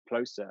move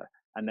closer.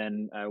 And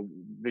then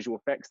visual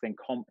effects then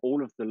comp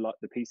all of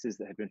the pieces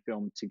that had been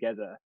filmed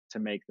together to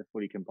make the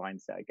fully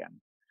combined set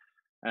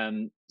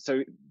again.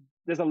 So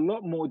there's a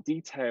lot more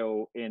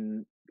detail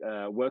in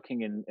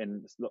working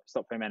in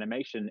stop frame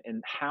animation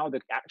in how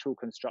the actual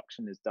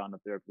construction is done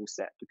of the overall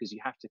set, because you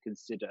have to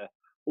consider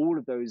all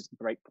of those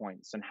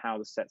breakpoints and how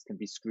the sets can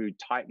be screwed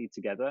tightly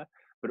together,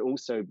 but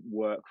also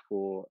work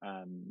for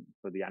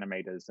the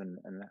animators and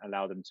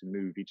allow them to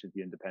move each of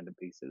the independent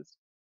pieces.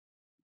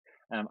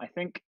 I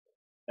think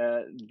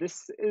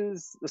this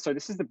is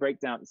the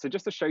breakdown. So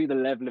just to show you the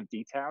level of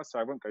detail, so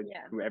I won't go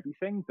through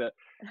everything, but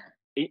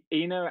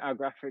Ina, our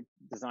graphic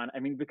designer, I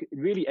mean,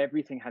 really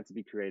everything had to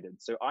be created.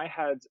 So I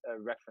had a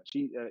reference,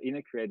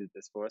 Ina created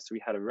this for us. So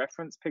we had a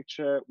reference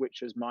picture, which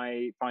was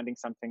my finding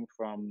something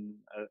from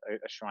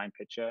a shrine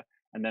picture.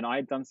 And then I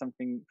had done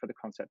something for the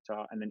concept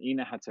art. And then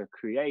Ina had to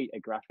create a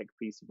graphic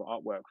piece of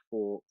artwork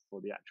for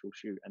the actual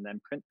shoot, and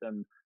then print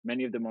them,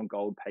 many of them on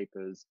gold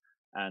papers.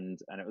 And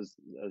it was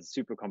a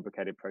super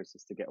complicated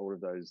process to get all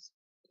of those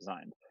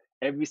designed.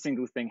 Every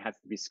single thing had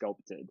to be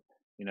sculpted.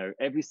 You know,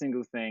 every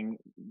single thing,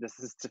 this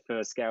is for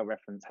a scale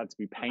reference, had to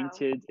be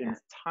painted in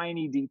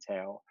tiny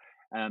detail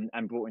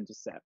and brought into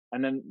set.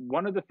 And then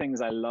one of the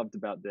things I loved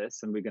about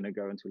this, and we're going to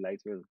go into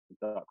later with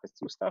the Dark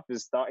Crystal stuff,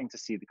 is starting to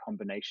see the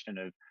combination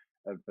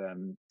of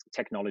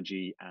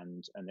technology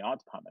and the art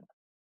department.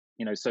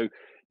 You know, so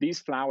these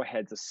flower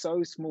heads are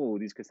so small,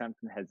 these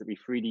chrysanthemum heads, that we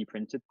 3D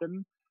printed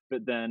them.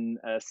 But then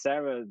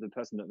Sarah, the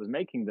person that was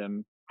making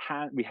them,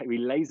 we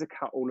laser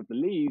cut all of the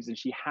leaves, and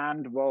she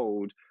hand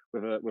rolled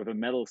with a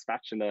metal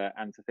spatula,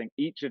 and to think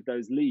each of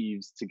those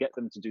leaves to get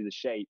them to do the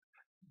shape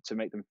to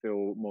make them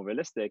feel more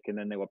realistic, and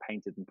then they were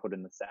painted and put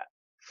in the set.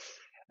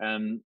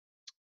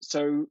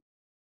 So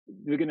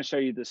we're going to show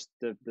you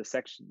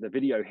the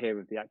video here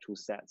of the actual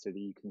set, so that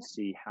you can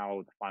see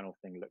how the final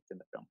thing looked in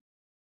the film.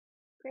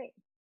 Great,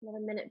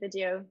 another minute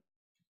video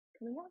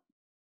coming up.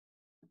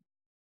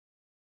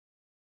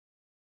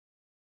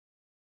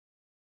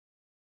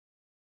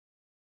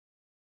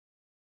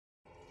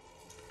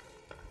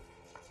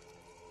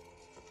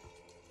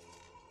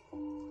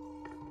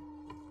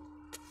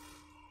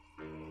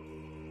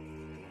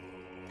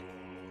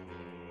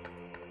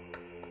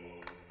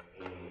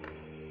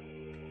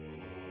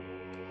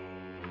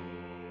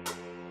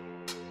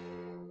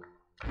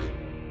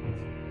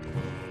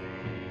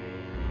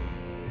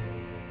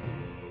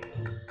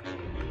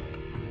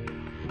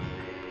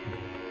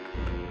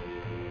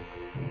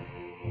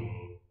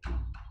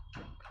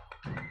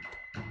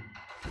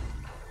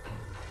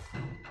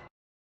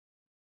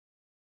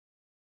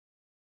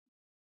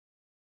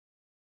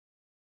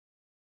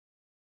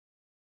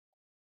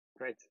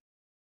 Great.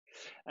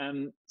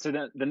 So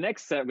the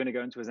next set we're going to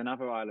go into is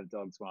another Isle of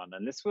Dogs one,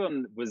 and this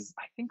one was,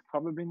 I think,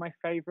 probably my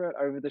favorite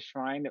over the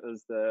shrine. It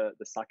was the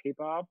sake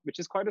bar, which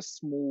is quite a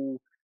small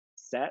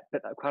set,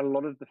 but quite a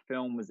lot of the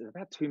film was,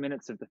 about 2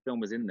 minutes of the film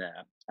was in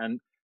there. And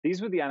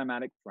these were the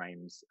animatic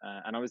frames,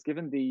 and I was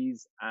given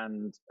these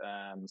and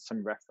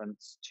some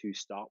reference to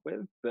start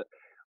with. But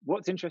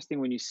what's interesting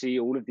when you see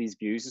all of these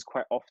views is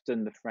quite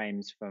often the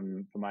frames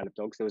from Isle of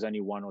Dogs. There was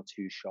only one or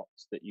two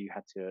shots that you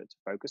had to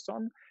focus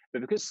on,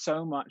 but because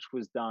so much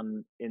was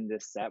done in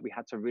this set, we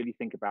had to really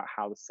think about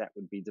how the set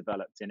would be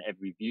developed in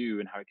every view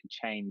and how it could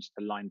change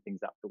to line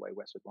things up the way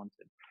Westwood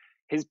wanted.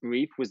 His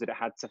brief was that it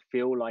had to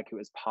feel like it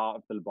was part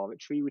of the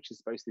laboratory, which is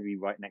supposed to be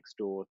right next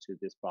door to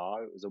this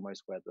bar. It was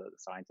almost where the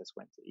scientists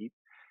went to eat.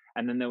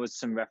 And then there was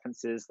some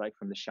references like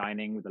from The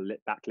Shining with a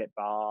backlit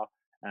bar,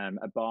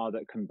 a bar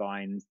that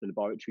combines the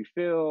laboratory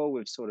feel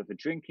with sort of a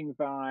drinking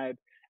vibe.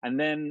 And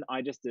then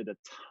I just did a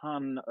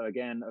ton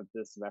again of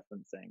this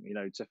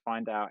referencing, to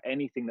find out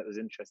anything that was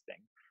interesting.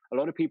 A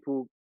lot of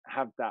people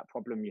have that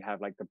problem. You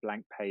have like the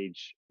blank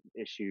page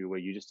issue where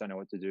you just don't know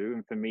what to do.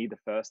 And for me, the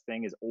first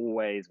thing is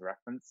always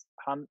reference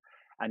hunt,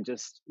 and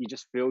you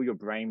just fill your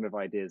brain with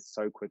ideas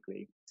so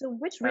quickly. So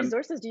which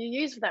resources do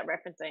you use for that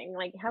referencing?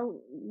 Like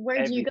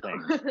where do you go?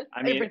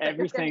 I mean,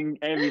 everything.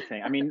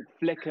 I mean,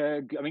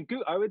 Flickr. I mean,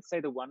 I would say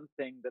the one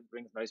thing that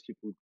brings most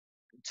people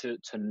to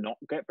not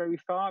get very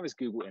far is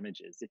Google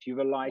Images. If you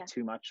rely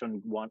too much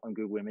on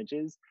Google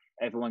Images,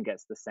 everyone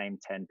gets the same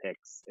 10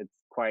 pics. It's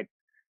quite,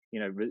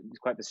 it's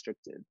quite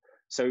restricted.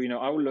 So,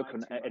 I will look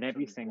at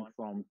everything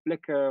from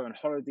Flickr and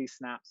holiday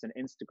snaps and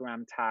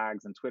Instagram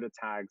tags and Twitter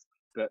tags,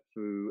 but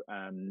through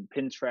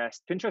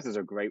Pinterest. Pinterest is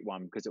a great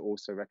one because it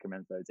also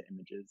recommends loads of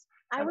images.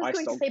 I was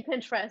going to say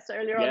Pinterest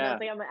earlier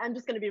on. I'm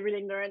just going to be really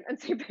ignorant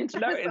and say Pinterest.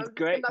 No, it's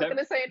great. I'm not going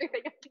to say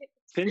anything.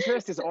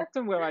 Pinterest is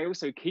often where I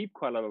also keep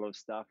quite a lot of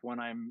stuff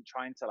when I'm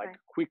trying to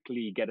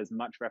quickly get as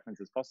much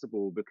reference as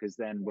possible, because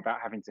then without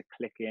having to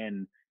click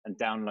in and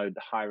download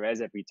the high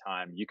res every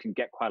time, you can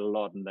get quite a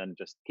lot and then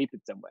just keep it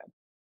somewhere.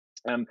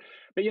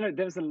 But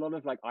there's a lot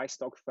of like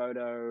iStock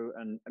photo,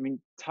 and I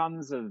mean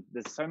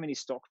there's so many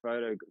stock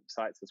photo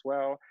sites as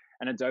well,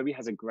 and Adobe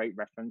has a great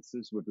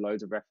references with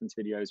loads of reference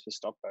videos for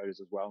stock photos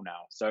as well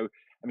now. So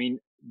I mean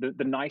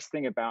the nice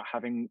thing about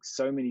having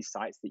so many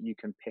sites that you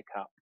can pick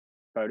up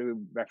photo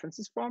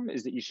references from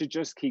is that you should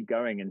just keep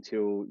going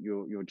until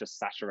you're just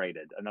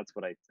saturated, and that's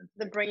what I think.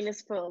 The brain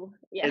is full.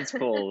 Yeah, it's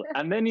full,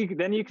 and then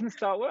you can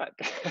start work.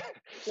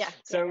 Yeah.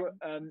 So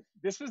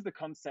this was the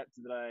concept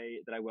that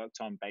I worked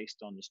on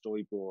based on the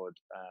storyboard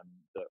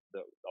that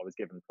I was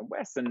given from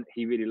Wes, and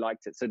he really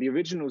liked it. So the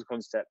original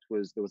concept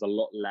was there was a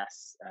lot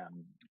less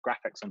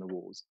graphics on the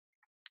walls,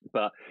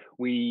 but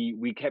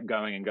we kept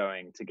going and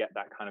going to get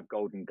that kind of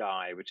golden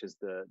guy, which is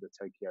the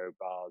Tokyo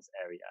bars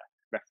area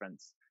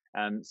reference.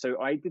 So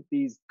I did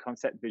these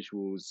concept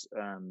visuals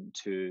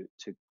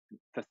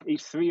for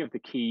each three of the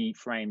key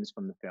frames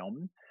from the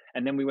film.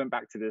 And then we went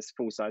back to this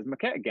full-size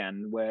maquette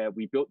again, where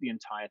we built the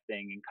entire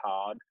thing in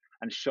card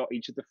and shot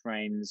each of the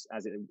frames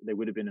as they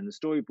would have been in the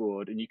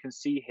storyboard. And you can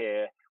see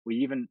here, we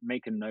even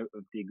make a note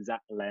of the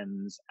exact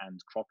lens and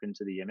crop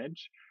into the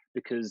image,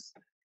 because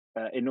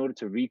in order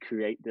to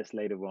recreate this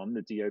later on,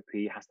 the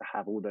DOP has to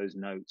have all those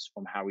notes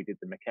from how we did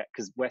the maquette,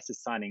 because Wes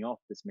is signing off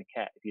this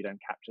maquette. If you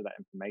don't capture that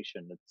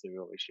information, it's a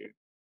real issue.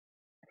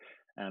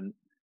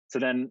 So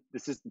then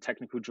this is the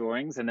technical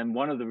drawings. And then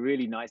one of the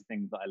really nice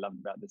things that I loved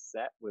about this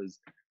set was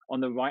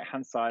on the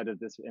right-hand side of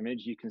this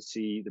image, you can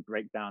see the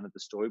breakdown of the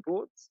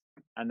storyboards.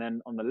 And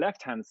then on the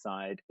left-hand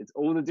side, it's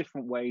all the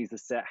different ways the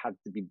set had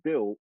to be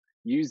built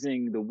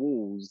using the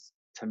walls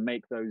to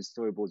make those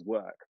storyboards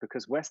work,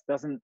 because Wes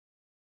doesn't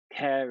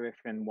care if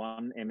in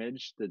one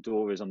image the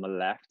door is on the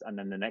left and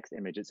then the next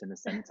image it's in the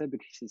center,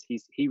 because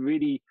he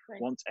really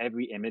wants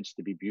every image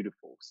to be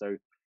beautiful. So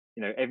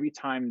every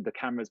time the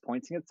camera is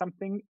pointing at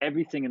something,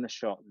 everything in the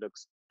shot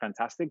looks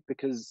fantastic,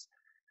 because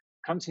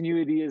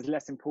continuity is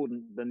less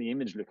important than the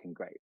image looking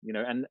great.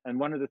 And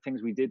one of the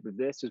things we did with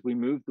this is we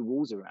moved the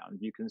walls around.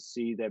 You can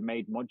see they're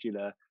made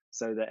modular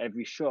so that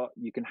every shot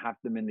you can have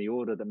them in the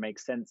order that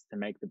makes sense to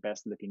make the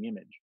best looking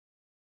image.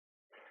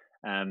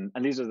 And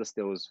these are the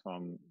stills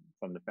from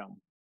the film.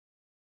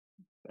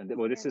 And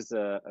well, this is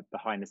a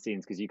behind the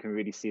scenes, because you can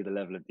really see the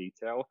level of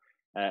detail.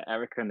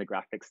 Erica and the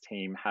graphics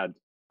team had,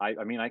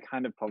 I mean, I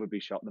kind of probably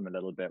shot them a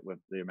little bit with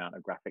the amount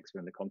of graphics were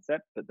in the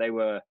concept, but they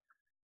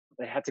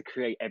had to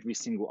create every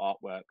single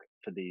artwork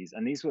for these,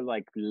 and these were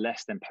like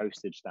less than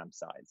postage stamp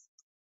size.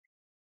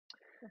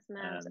 That's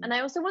mad. And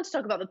I also want to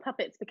talk about the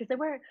puppets, because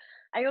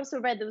I also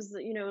read there was,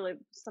 like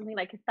something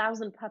like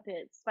 1,000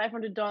 puppets,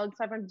 500 dogs,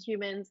 500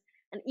 humans,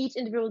 and each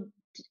individual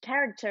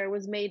character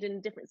was made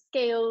in different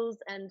scales,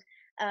 and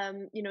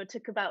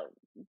took about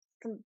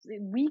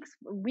weeks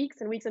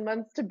and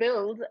months to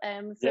build.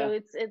 So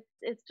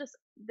it's just,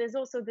 there's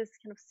also this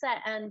kind of set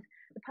and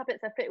the puppets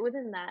that fit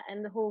within that,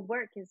 and the whole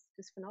work is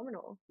just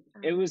phenomenal.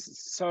 It was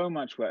so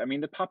much work. I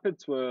mean, the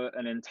puppets were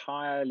an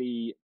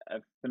entirely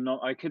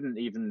I couldn't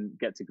even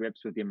get to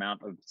grips with the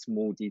amount of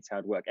small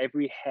detailed work.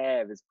 Every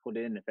hair is put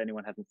in. If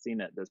anyone hasn't seen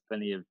it, there's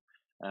plenty of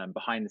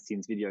behind the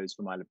scenes videos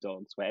from Isle of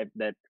Dogs where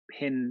they're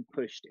pin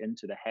pushed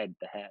into the head,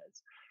 the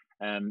hairs.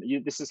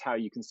 This is how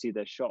you can see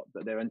their shot,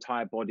 that their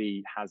entire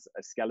body has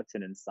a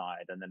skeleton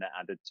inside and then they're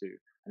added to,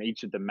 and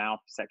each of the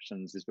mouth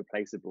sections is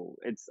replaceable.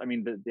 I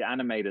mean, the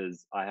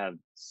animators, I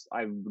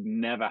would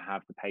never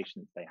have the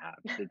patience they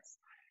have.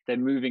 They're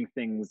moving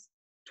things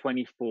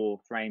 24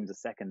 frames a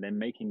second, then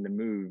making the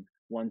move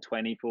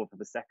 1/24th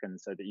of a second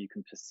so that you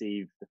can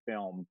perceive the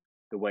film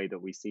the way that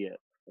we see it.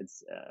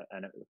 It's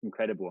an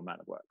incredible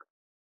amount of work.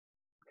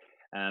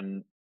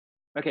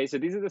 Okay, so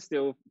these are the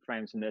still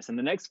frames from this, and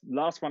the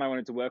last one I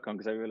wanted to work on,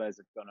 because I realized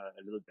I've gone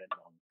a little bit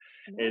long,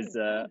 is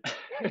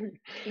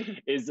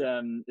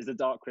is a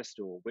Dark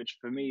Crystal, which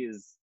for me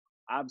is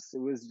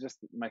was just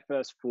my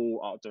first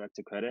full art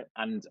director credit.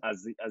 And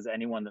as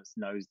anyone that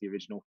knows the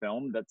original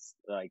film, that's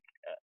like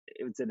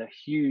it's in a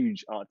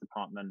huge art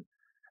department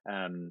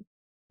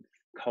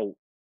cult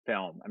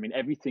film. I mean,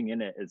 everything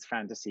in it is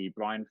fantasy.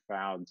 Brian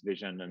Froud's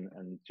vision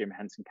and Jim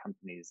Henson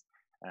Company's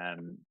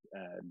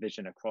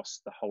vision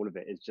across the whole of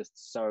it is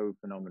just so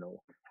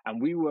phenomenal.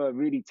 And we were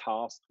really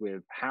tasked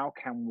with how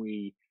can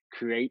we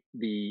create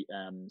the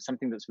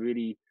something that's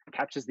really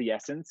captures the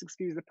essence,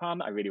 excuse the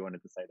pun, I really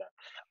wanted to say that,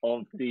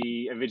 of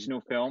the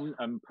original film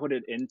and put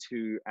it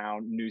into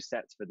our new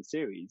sets for the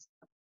series.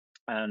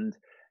 And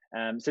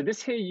so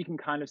this here you can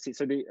kind of see,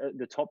 so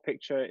the top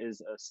picture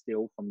is a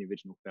still from the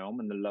original film,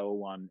 and the lower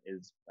one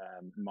is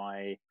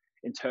my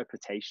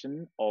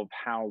interpretation of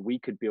how we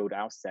could build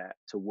our set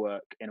to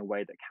work in a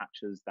way that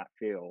captures that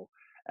feel,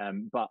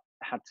 but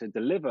had to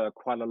deliver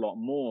quite a lot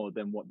more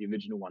than what the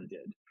original one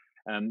did.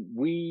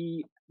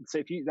 So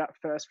if you, that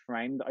first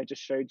frame that I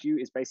just showed you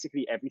is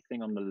basically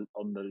everything on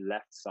the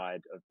left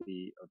side of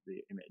the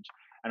image,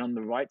 and on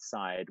the right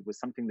side was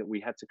something that we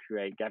had to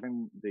create.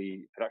 Gavin,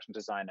 the production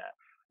designer,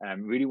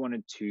 really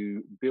wanted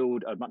to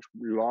build a much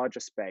larger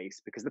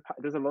space, because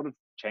there's a lot of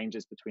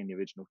changes between the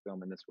original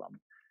film and this one,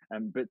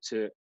 but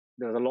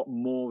there was a lot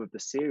more of the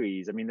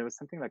series. I mean, there was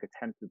something like a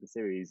tenth of the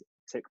series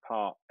took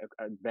part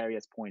at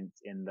various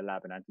points in the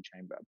lab and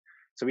antechamber.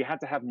 So we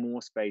had to have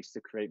more space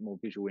to create more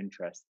visual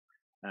interest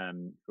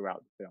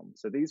throughout the film.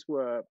 So these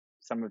were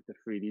some of the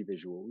 3D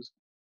visuals.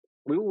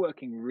 We were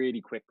working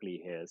really quickly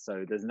here,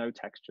 so there's no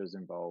textures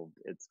involved.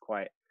 It's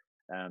quite,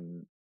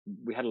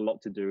 we had a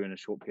lot to do in a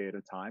short period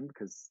of time,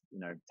 because,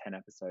 10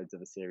 episodes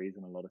of a series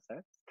and a lot of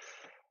sets.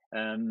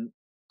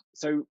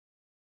 So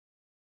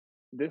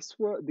these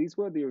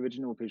were the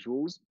original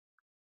visuals,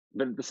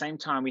 but at the same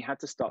time, we had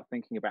to start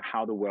thinking about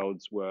how the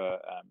worlds were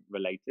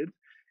related.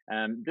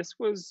 This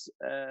was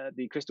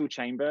the crystal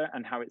chamber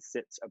and how it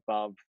sits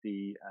above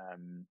the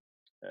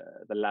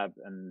lab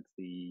and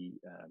the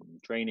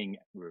training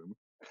room,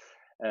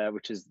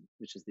 which is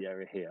the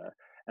area here.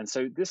 And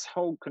so this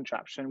whole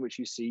contraption, which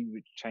you see,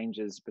 which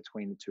changes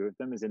between the two of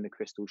them, is in the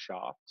crystal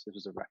shaft. So this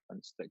was a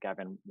reference that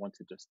Gavin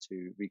wanted us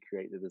to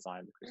recreate the design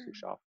of the crystal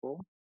shaft for.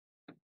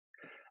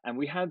 And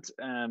we had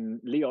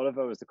Lee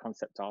Oliver as the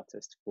concept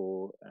artist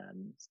for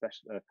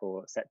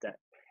set deck,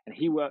 and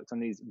he worked on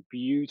these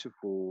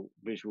beautiful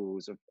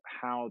visuals of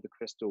how the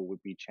crystal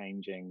would be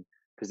changing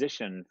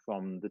position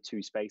from the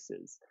two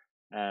spaces,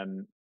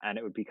 and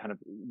it would be kind of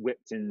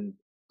whipped into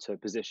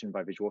position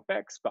by visual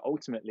effects. But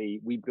ultimately,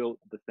 we built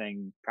the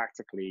thing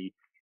practically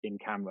in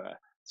camera.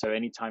 So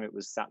anytime it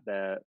was sat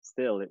there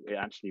still, it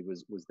actually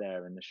was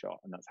there in the shot,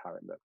 and that's how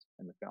it looked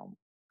in the film,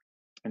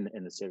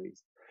 in the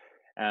series.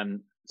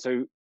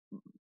 So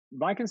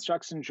my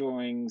construction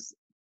drawings,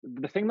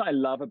 the thing that I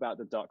love about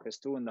the Dark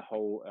Crystal and the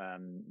whole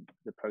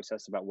the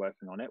process about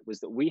working on it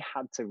was that we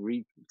had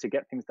to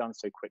get things done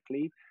so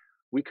quickly.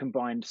 We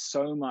combined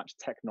so much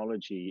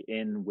technology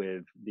in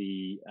with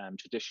the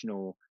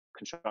traditional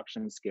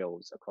construction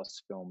skills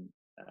across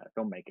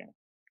filmmaking.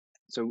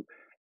 So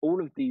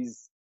all of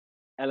these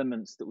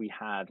elements that we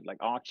had, like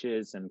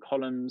arches and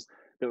columns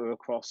that were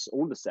across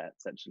all the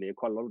sets, actually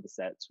quite a lot of the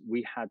sets,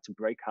 we had to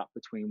break up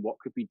between what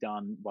could be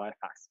done by a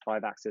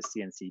 5-axis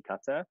CNC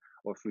cutter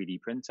or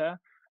 3D printer,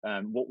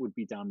 what would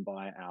be done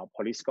by our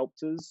poly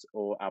sculptors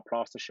or our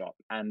plaster shop.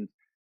 And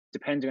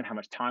depending on how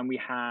much time we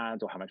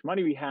had or how much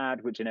money we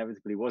had, which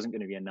inevitably wasn't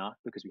going to be enough,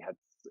 because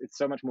it's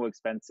so much more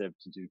expensive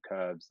to do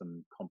curves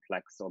and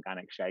complex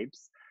organic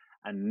shapes,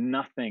 and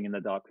nothing in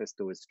the Dark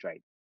Crystal is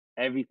straight.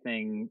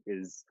 Everything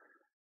is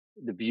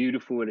the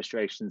beautiful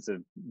illustrations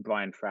of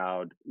Brian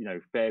Froud,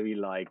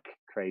 fairy-like,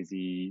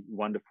 crazy,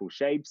 wonderful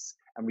shapes,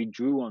 and we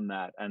drew on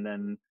that. And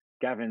then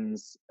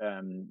Gavin's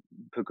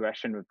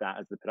progression with that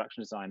as the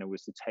production designer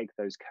was to take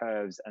those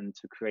curves and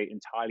to create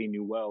entirely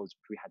new worlds,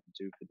 which we had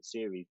to do for the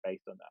series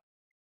based on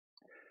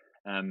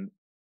that.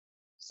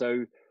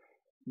 So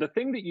the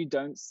thing that you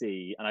don't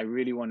see, and I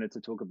really wanted to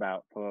talk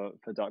about for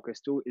Dark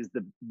Crystal, is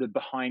the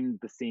behind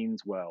the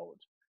scenes world.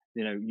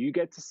 You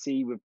get to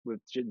see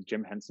with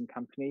Jim Henson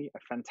Company a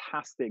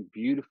fantastic,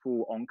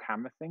 beautiful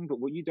on-camera thing, but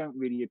what you don't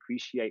really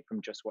appreciate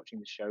from just watching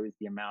the show is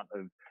the amount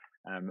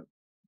of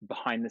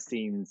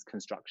behind-the-scenes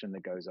construction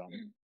that goes on.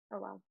 Oh,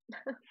 wow.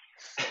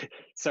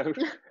 So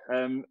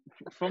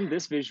from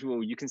this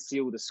visual, you can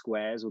see all the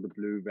squares, all the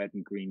blue, red,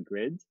 and green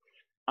grids.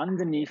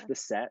 Underneath the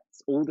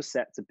sets, all the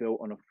sets are built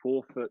on a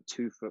 4-foot,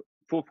 2-foot,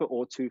 4-foot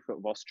or 2-foot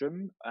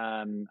rostrum,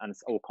 and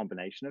or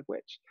combination of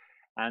which.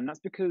 And that's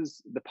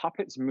because the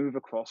puppets move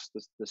across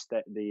the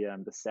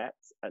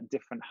sets at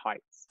different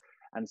heights,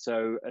 and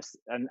so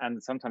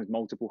and sometimes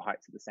multiple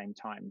heights at the same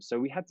time. So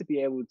we had to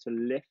be able to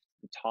lift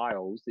the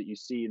tiles that you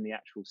see in the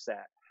actual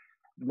set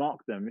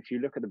mark them. If you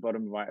look at the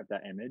bottom right of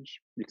that image,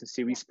 you can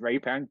see we spray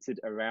painted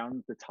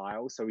around the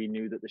tile, so we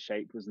knew that the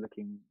shape was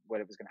looking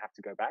where it was going to have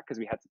to go back, because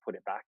we had to put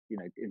it back,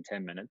 in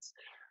 10 minutes.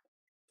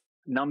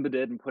 Numbered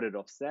it and put it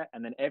offset,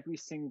 and then every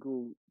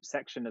single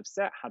section of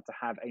set had to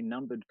have a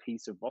numbered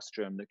piece of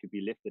rostrum that could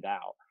be lifted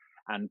out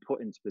and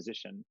put into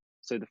position.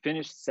 So the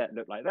finished set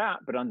looked like that,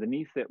 but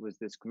underneath it was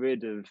this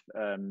grid of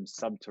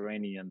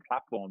subterranean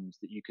platforms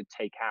that you could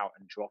take out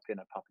and drop in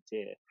a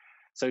puppeteer.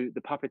 So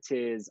the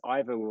puppeteers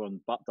either were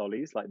on butt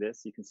dollies like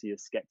this, you can see a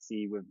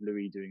Skeksis with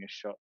Louis doing a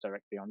shot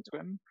directly onto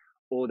him,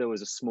 or there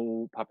was a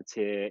small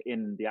puppeteer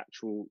in the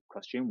actual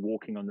costume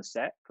walking on the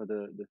set for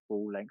the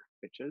full length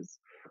pictures,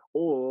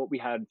 or we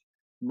had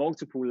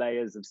multiple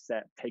layers of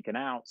set taken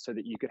out so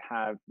that you could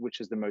have, which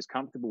is the most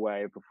comfortable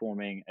way of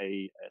performing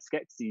a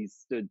Skeksis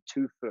stood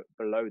 2 foot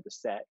below the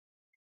set,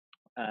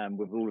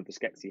 with all of the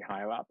Skeksis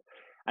higher up.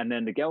 And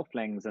then the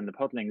Gelflings and the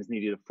Podlings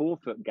needed a 4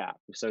 foot gap.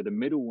 So the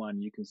middle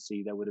one, you can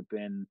see there would have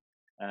been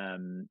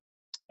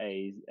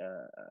a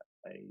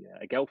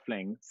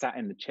Gelfling sat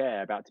in the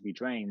chair about to be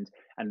drained,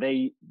 and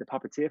the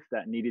puppeteer for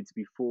that needed to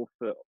be 4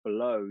 foot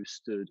below,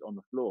 stood on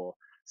the floor.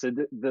 So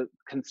the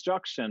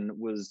construction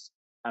was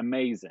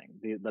amazing.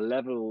 The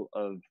level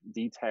of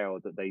detail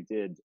that they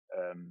did,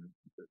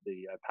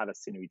 the palace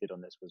scenery did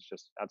on this, was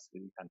just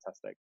absolutely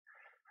fantastic.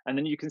 And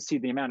then you can see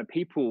the amount of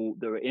people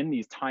that were in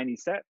these tiny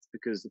sets,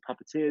 because the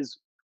puppeteers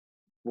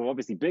were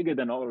obviously bigger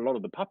than a lot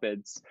of the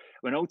puppets,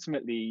 when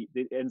ultimately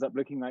it ends up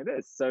looking like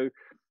this. So,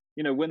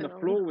 when the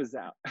floor was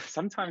out,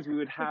 sometimes we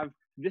would have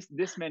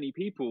this many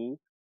people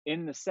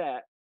in the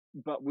set,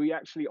 but we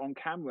actually on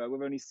camera,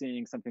 we're only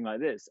seeing something like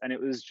this. And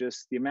it was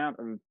just the amount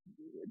of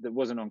that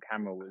wasn't on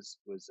camera was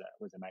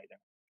amazing.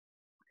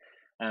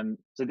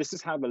 So this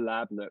is how the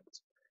lab looked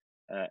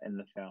in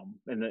the film,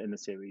 in the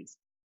series.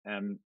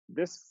 So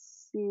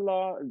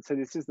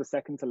this is the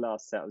second to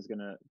last set I was going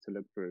to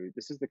look through.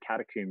 This is the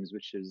Catacombs,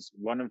 which is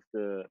one of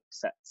the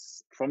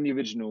sets from the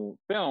original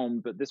film,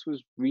 but this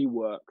was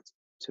reworked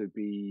to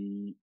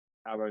be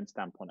our own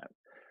stamp on it.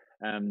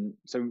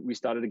 So we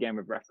started again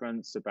with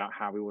reference about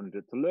how we wanted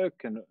it to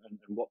look and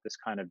what this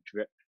kind of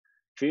drip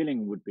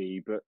feeling would be.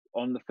 But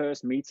on the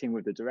first meeting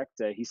with the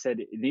director, he said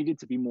it needed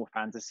to be more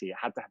fantasy. It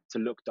had to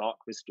look dark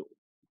crystal.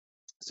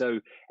 So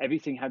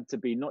everything had to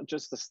be not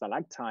just a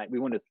stalactite. He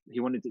wanted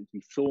it to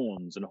be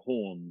thorns and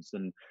horns,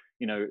 and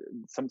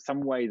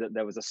some way that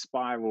there was a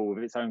spiral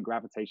with its own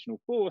gravitational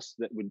force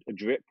that a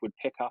drip would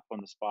pick up on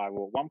the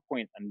spiral at one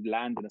point and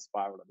land in a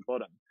spiral at the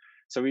bottom.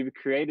 So we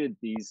created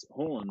these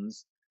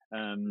horns.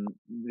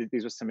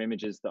 These were some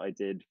images that I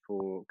did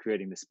for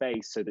creating the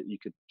space, so that you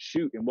could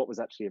shoot in what was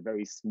actually a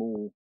very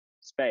small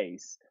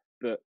space,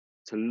 but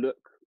to look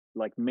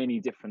like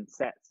many different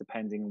sets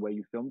depending on where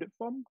you filmed it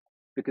from,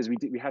 because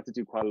we had to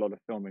do quite a lot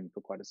of filming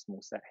for quite a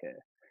small set here.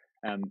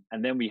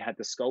 And then we had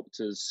the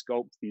sculptors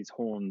sculpt these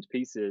horned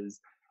pieces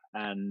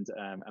and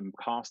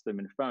cast them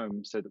in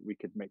foam so that we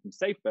could make them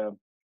safer.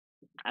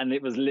 And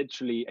it was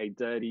literally a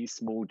dirty,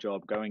 small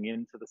job going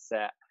into the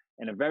set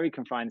in a very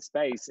confined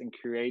space and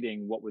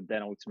creating what would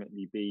then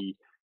ultimately be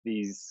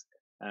these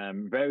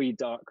very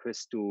dark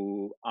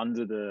crystal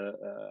under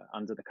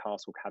the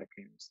castle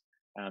catacombs.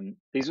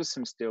 These were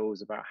some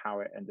stills about how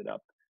it ended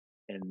up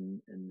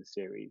in the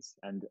series.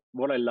 And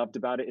what I loved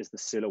about it is the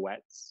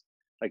silhouettes.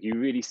 Like you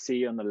really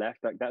see on the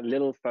left, like that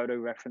little photo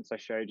reference I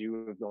showed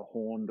you of the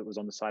horn that was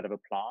on the side of a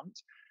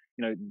plant.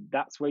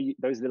 That's where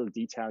those little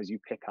details you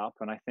pick up.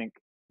 And I think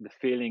the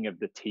feeling of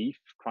the teeth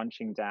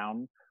crunching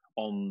down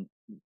on,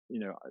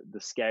 the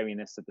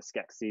scariness of the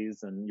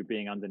Skeksis and you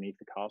being underneath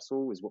the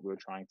castle is what we were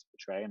trying to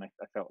portray. And I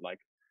felt like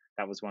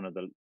that was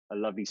a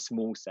lovely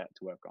small set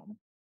to work on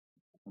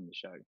the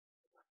show.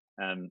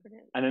 And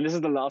then this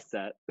is the last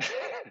set.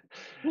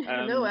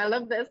 No, I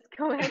love this.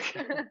 Go ahead.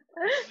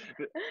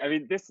 I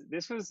mean,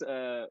 this was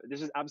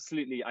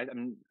absolutely. I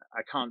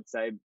can't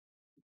say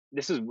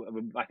this is.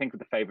 I think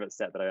the favorite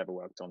set that I ever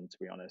worked on. To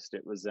be honest,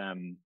 it was.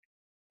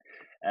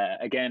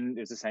 Again, it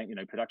was the same.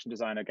 Production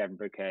designer Gavin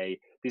Bouquet.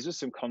 These were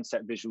some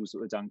concept visuals that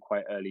were done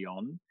quite early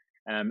on.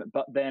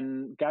 But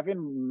then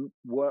Gavin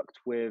worked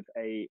with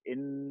a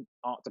in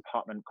art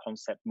department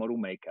concept model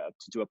maker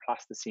to do a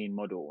plasticine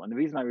model. And the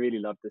reason I really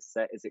love this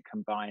set is it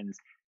combines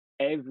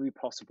every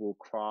possible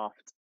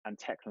craft and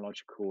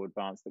technological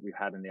advance that we've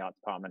had in the art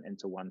department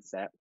into one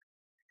set.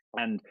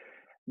 And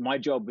my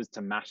job was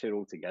to mash it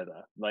all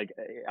together. Like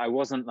I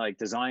wasn't like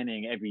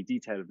designing every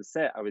detail of the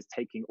set. I was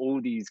taking all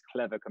these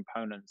clever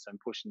components and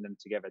pushing them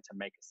together to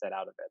make a set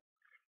out of it.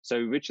 So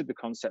Richard, the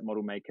concept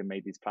model maker,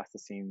 made these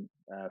plasticine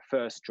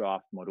first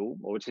draft model,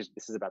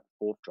 this is about the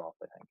fourth draft,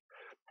 I think.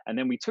 And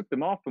then we took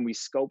them off and we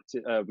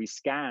sculpted, we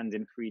scanned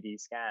in 3D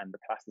scan the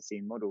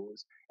plasticine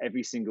models,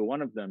 every single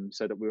one of them,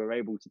 so that we were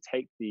able to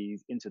take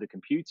these into the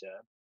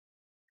computer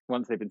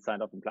once they've been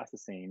signed off in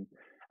plasticine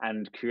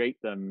and create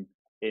them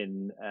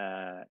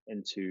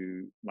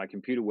into my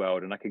computer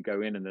world. And I could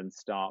go in and then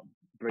start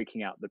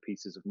breaking out the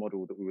pieces of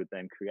model that we would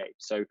then create.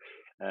 So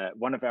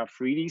one of our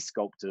 3D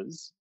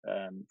sculptors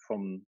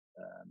from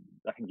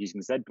I think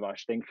using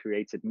ZBrush, then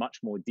created much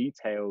more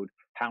detailed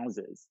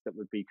houses that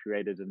would be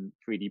created and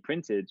 3D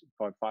printed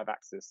by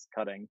 5-axis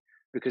cutting,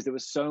 because there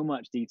was so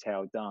much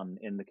detail done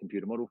in the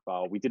computer model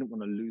file. We didn't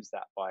want to lose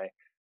that by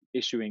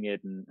issuing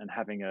it and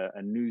having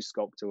a new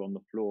sculptor on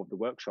the floor of the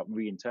workshop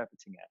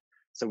reinterpreting it.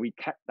 So we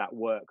kept that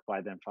work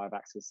by then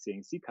 5-axis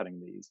CNC cutting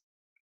these.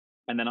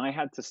 And then I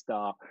had to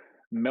start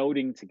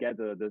melding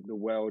together the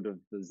world of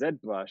the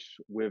ZBrush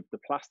with the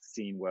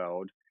plasticine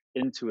world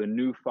into a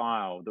new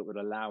file that would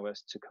allow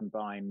us to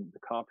combine the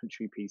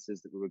carpentry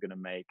pieces that we were going to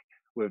make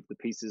with the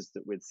pieces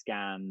that we'd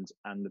scanned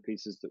and the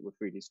pieces that were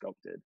 3D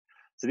sculpted.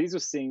 So these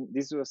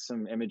were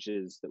some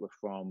images that were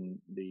from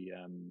the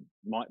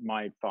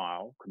my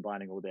file,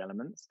 combining all the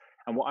elements.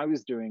 And what I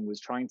was doing was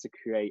trying to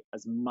create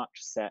as much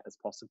set as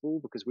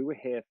possible, because we were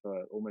here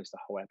for almost a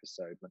whole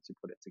episode once we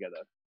put it together.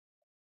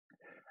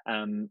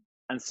 And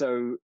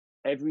so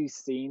every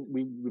scene,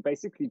 we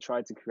basically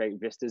tried to create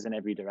vistas in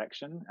every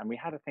direction. And we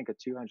had, I think, a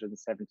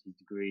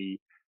 270-degree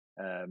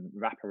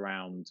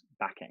wraparound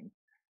backing.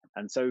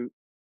 And so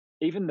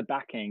even the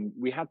backing,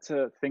 we had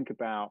to think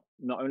about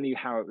not only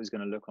how it was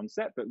going to look on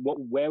set, but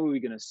where were we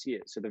going to see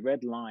it? So the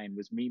red line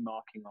was me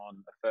marking on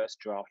a first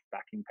draft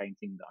backing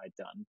painting that I'd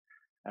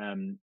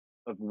done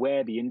of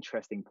where the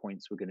interesting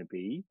points were going to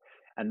be.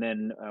 And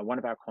then one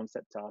of our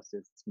concept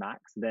artists,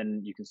 Max, then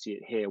you can see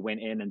it here,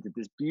 went in and did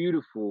this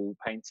beautiful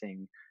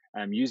painting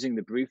using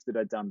the brief that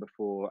I'd done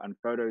before and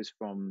photos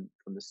from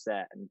the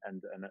set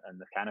and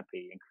the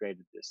canopy, and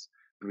created this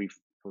brief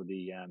for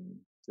the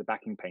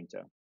backing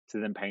painter to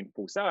then paint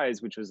full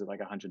size, which was like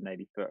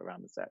 180 foot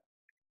around the set.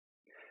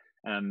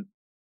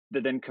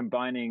 But then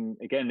combining,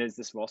 again, there's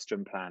this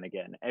rostrum plan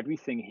again.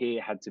 Everything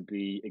here had to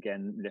be,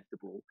 again,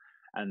 liftable,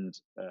 and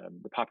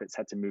the puppets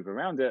had to move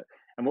around it.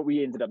 And what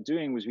we ended up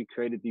doing was we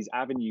created these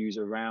avenues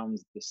around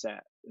the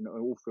set and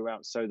all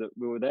throughout, so that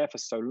we were there for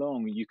so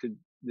long, you could,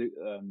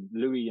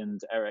 Louis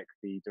and Eric,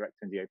 the director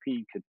and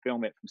DOP, could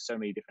film it from so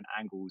many different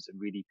angles and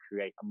really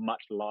create a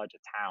much larger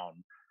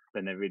town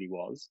than there really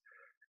was.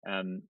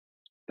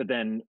 But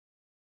then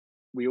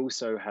we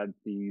also had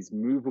these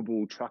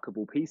movable,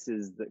 truckable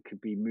pieces that could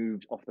be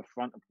moved off the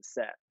front of the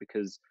set,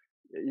 because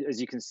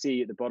as you can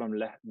see at the bottom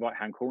left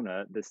right-hand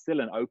corner, there's still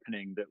an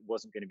opening that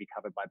wasn't going to be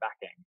covered by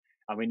backing.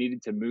 And we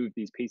needed to move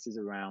these pieces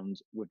around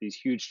with these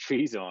huge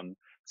trees on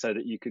so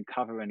that you could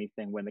cover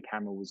anything when the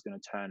camera was going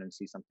to turn and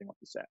see something off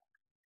the set.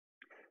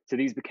 So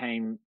these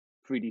became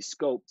 3D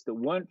sculpts that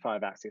weren't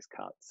 5-axis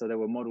cuts. So they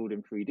were modeled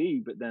in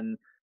 3D, but then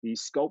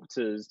these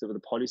sculptors that were the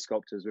poly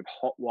sculptors with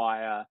hot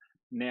wire,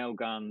 nail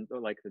gun, or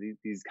like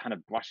these kind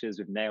of brushes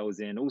with nails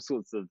in, all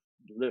sorts of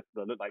that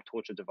look like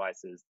torture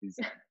devices. These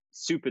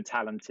super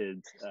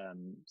talented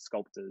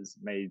sculptors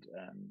made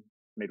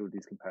all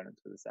these components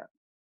for the set.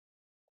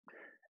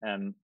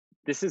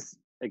 This is,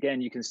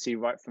 again, you can see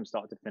right from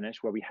start to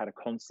finish where we had a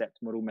concept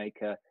model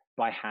maker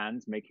by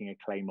hand making a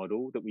clay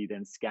model that we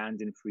then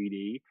scanned in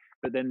 3D,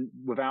 but then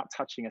without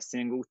touching a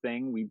single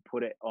thing, we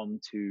put it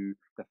onto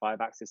the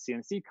 5-axis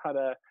CNC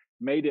cutter,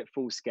 made it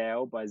full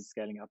scale by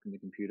scaling up in the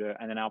computer,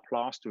 and then our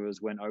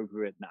plasterers went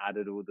over it and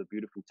added all the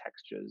beautiful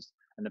textures,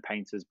 and the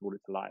painters brought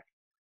it to life.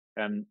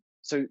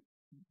 So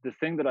the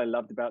thing that I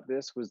loved about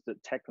this was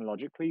that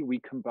technologically we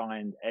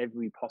combined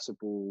every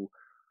possible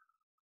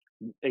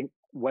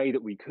way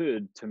that we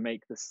could to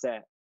make the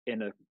set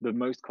in the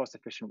most cost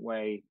efficient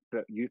way,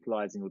 but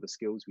utilizing all the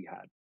skills we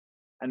had.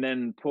 And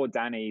then poor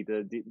Danny,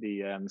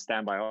 the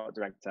standby art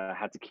director,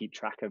 had to keep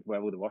track of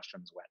where all the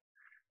rostrums went,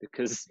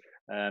 because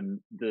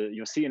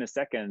you'll see in a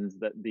second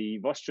that the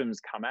rostrums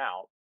come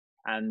out,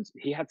 and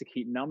he had to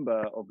keep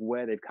number of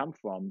where they've come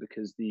from,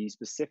 because the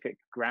specific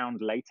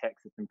ground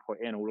latex that's been put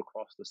in all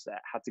across the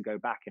set had to go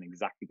back in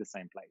exactly the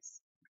same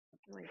place.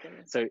 Oh my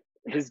goodness. So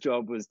his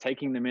job was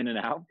taking them in and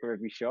out for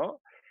every shot,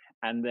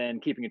 and then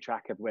keeping a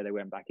track of where they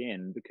went back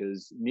in,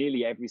 because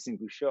nearly every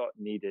single shot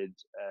needed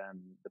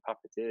the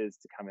puppeteers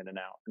to come in and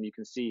out. And you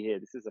can see here,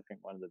 this is, I think,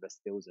 one of the best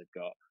skills I've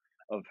got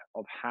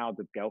of how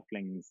the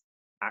Gelfling's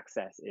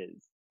access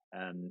is.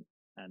 And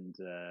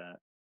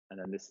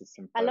then this is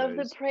some photos. I love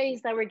the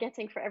praise that we're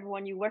getting for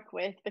everyone you work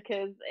with,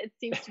 because it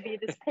seems to be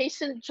this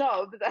patient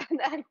job that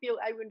I feel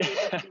I wouldn't be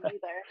able to do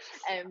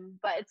either.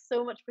 But it's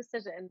so much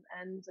precision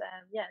and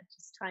yeah,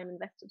 just time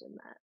invested in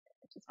that.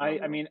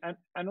 I mean,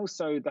 and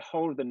also the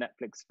whole of the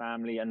Netflix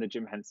family and the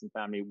Jim Henson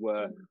family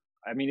were,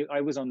 I mean,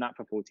 I was on that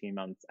for 14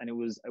 months and it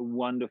was a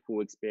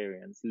wonderful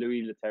experience.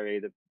 Louis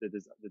Leterrier,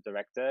 the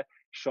director,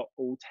 shot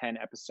all 10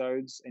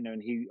 episodes, you know,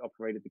 and he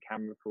operated the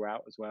camera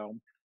throughout as well.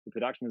 The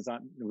production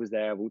design was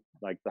there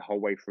like the whole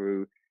way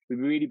through. We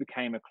really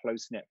became a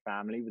close-knit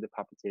family with the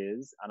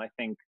puppeteers. And I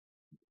think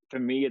for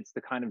me, it's the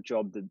kind of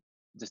job that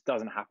just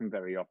doesn't happen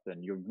very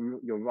often.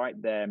 You're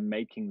right there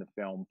making the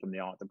film from the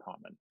art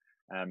department.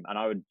 And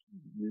I would,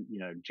 you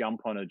know,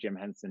 jump on a Jim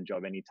Henson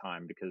job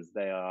anytime, because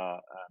they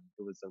are,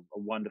 it was a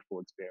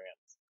wonderful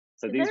experience.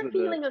 So Is these there a were the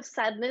feeling of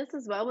sadness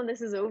as well when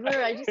this is over?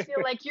 I just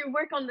feel like you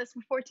work on this for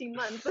 14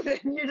 months and then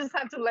you just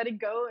have to let it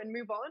go and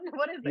move on.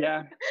 What is this?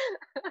 yeah.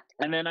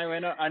 And then I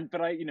went on,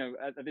 but I,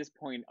 at this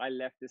point, I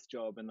left this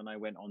job and then I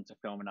went on to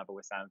film another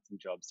Wes Anderson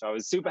job. So I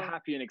was super Oh,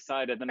 happy and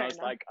excited. And I fair was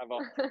enough. like, I've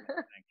off to the next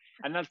thing.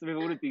 And that's with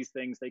all of these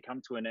things, they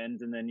come to an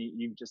end. And then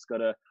you've just got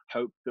to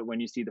hope that when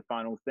you see the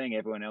final thing,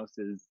 everyone else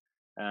is,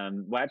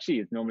 well, actually,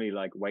 it's normally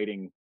like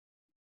waiting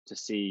to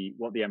see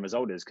what the end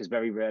result is, because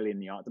very rarely in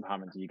the art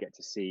department do you get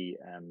to see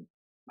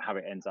how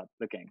it ends up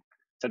looking.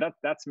 So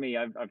that's me.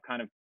 I've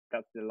kind of,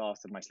 that's the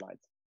last of my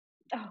slides.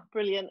 Oh,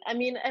 brilliant. I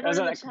mean, That's everyone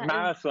in the like chat is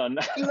marathon.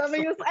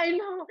 loving this. I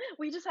know.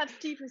 We just had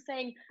Steve who's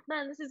saying,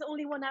 man, this is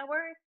only 1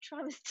 hour.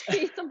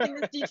 Travesty, something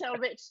this detail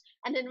rich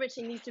and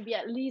enriching needs to be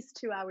at least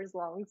 2 hours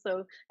long.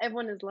 So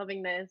everyone is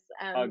loving this.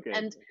 Oh, good.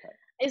 And Okay.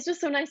 it's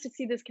just so nice to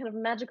see this kind of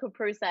magical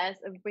process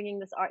of bringing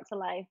this art to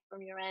life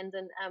from your end.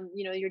 And,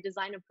 your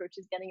design approach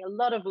is getting a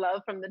lot of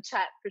love from the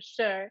chat for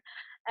sure.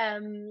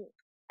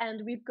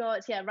 And we've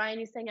got, Ryan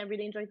is saying, I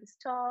really enjoyed this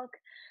talk.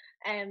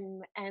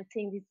 And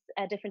seeing these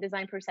different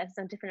design processes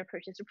and different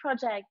approaches to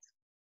projects.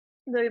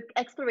 The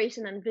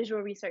exploration and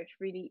visual research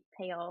really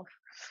pay off.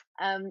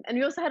 And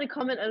we also had a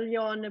comment early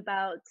on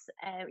about,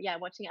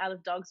 watching Isle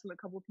of Dogs from a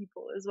couple of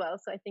people as well.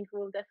 So I think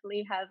we'll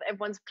definitely have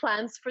everyone's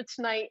plans for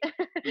tonight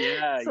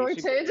Yeah, you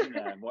should sorted. get in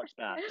there and watch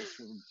that. It's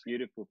a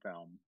beautiful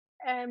film.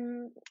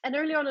 And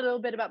earlier on a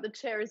little bit about the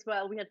chair as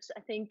well. We had,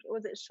 I think,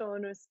 was it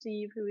Sean or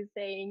Steve who was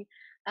saying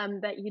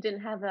that you didn't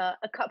have a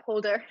cup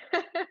holder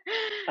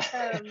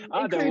There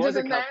was included a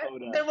in cup there.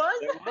 holder. There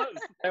was?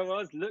 There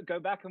was. Look, go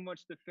back and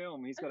watch the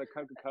film. He's got a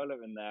Coca-Cola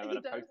in there He and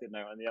a does. Post-it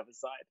note on the other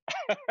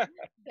side.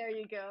 There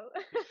you go.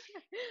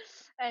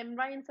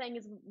 Ryan saying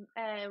is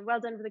well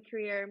done for the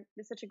career.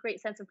 There's such a great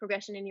sense of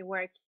progression in your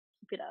work.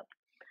 Keep it up.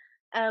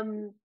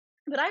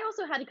 But I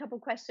also had a couple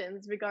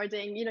questions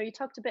regarding, you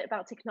talked a bit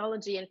about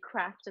technology and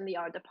craft in the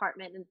art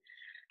department,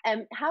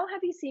 and how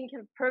have you seen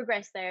kind of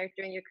progress there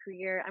during your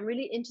career? I'm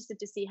really interested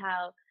to see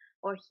how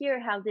or hear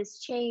how this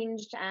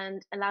changed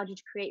and allowed you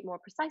to create more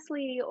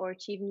precisely or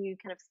achieve new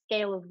kind of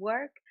scale of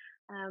work.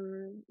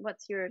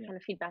 What's your kind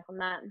of feedback on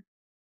that?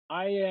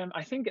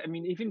 I think, I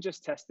mean, even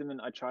just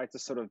Testament, I tried to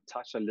sort of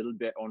touch a little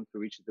bit on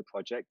for each of the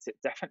projects. It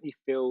definitely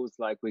feels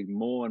like we're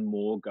more and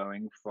more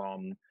going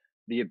from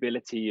the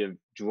ability of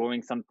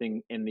drawing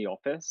something in the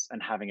office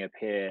and having it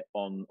appear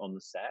on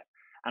the set.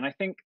 And I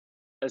think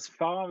as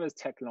far as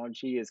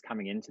technology is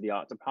coming into the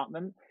art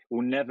department,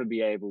 we'll never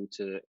be able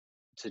to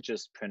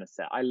just print a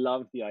set. I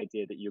love the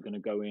idea that you're going to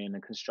go in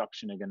and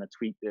construction are going to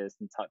tweak this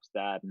and touch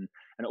that, and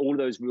all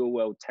those real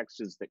world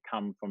textures that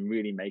come from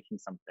really making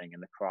something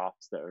and the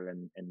crafts that are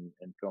in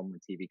film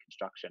and TV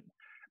construction.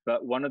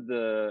 But one of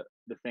the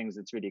things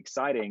that's really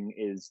exciting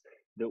is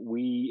that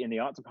we in the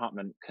art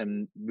department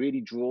can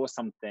really draw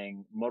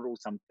something, model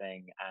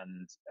something,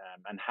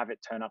 and have it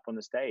turn up on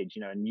the stage,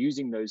 and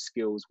using those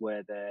skills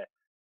where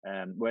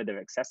they're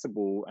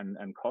accessible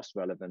and cost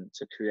relevant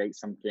to create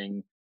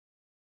something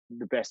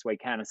the best way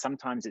can. And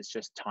sometimes it's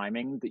just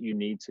timing that you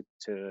need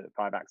to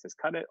 5-axis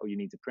cut it or you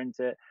need to print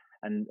it.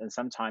 And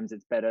sometimes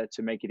it's better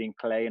to make it in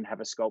clay and have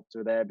a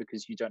sculptor there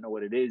because you don't know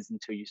what it is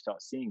until you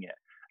start seeing it.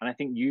 And I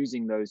think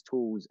using those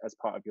tools as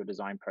part of your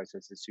design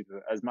process is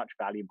as much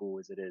valuable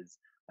as it is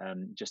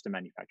just a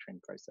manufacturing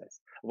process.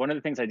 One of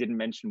the things I didn't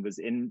mention was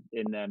in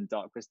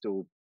Dark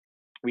Crystal,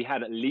 we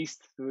had at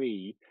least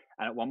 3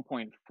 and at one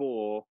point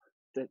 4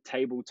 the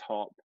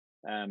tabletop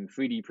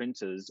 3D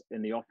printers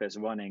in the office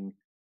running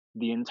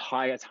the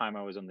entire time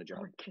I was on the job.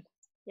 Oh,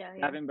 yeah.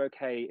 Gavin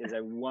Bouquet is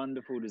a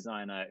wonderful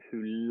designer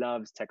who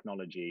loves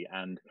technology,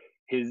 and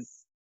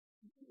his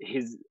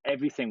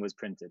everything was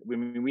printed.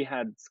 We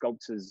had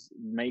sculptors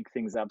make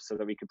things up so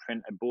that we could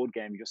print a board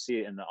game. You'll see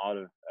it in the Art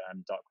of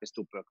Dark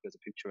Crystal book. There's a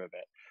picture of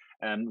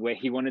it, where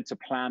he wanted to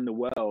plan the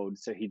world.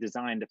 So he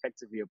designed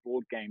effectively a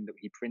board game that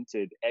he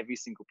printed every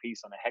single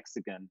piece on a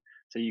hexagon,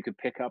 so you could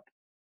pick up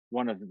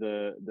one of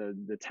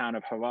the town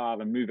of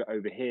Harar and move it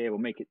over here or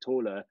make it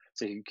taller,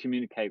 so you can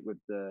communicate with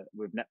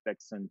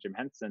Netflix and Jim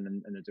Henson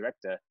and the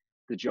director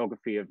the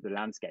geography of the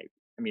landscape.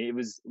 I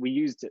mean, we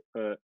used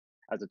it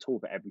as a tool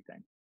for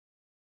everything.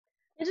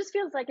 It just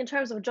feels like in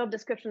terms of job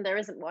description, there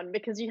isn't one,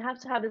 because you have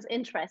to have this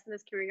interest and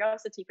this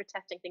curiosity for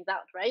testing things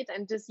out, right?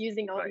 And just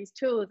using all these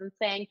tools and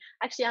saying,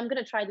 actually, I'm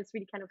going to try this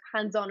really kind of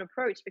hands-on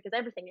approach, because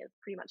everything is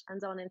pretty much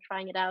hands-on and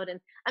trying it out.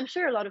 And I'm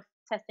sure a lot of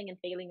testing and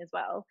failing as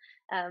well,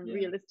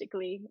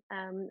 realistically.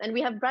 And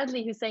we have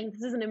Bradley who's saying,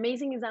 this is an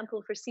amazing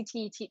example for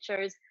CTE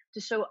teachers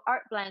to show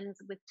art blends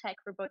with tech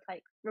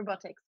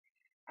robotics.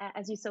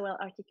 As you so well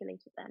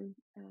articulated them.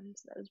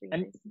 So that was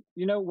really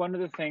nice. One of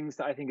the things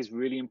that I think is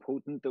really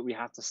important that we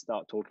have to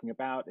start talking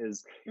about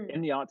is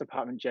in the art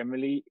department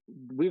generally,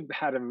 we've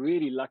had a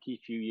really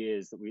lucky few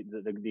years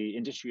that the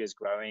industry is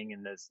growing,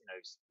 and there's,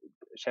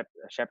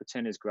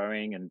 Shepperton is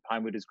growing and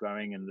Pinewood is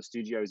growing and the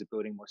studios are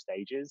building more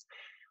stages.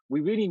 We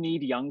really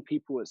need young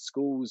people at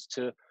schools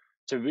to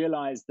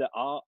realize that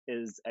art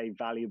is a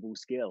valuable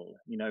skill.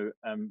 There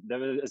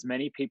are as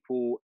many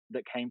people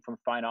that came from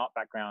fine art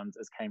backgrounds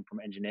as came from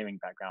engineering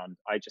background.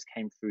 I just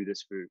came through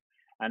this route.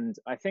 And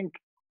I think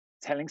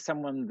telling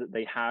someone that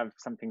they have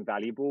something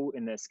valuable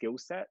in their skill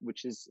set,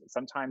 which is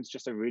sometimes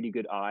just a really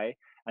good eye,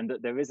 and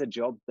that there is a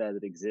job there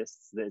that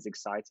exists that is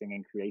exciting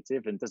and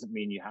creative, and doesn't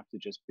mean you have to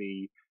just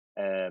be,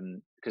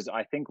 because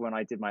I think when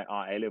I did my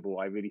art A level,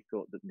 I really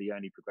thought that the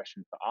only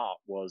progression for art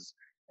was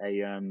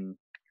a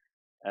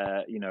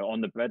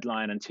on the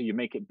breadline until you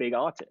make it big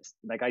artist.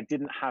 Like, I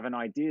didn't have an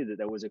idea that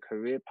there was a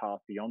career path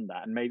beyond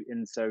that.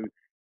 And so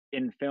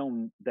in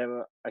film, there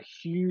are a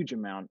huge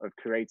amount of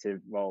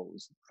creative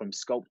roles, from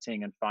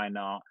sculpting and fine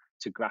art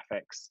to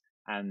graphics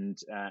and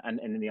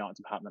in the art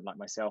department like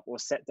myself, or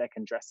set deck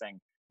and dressing.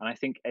 And I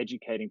think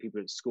educating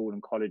people at school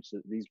and college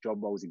that these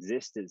job roles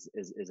exist is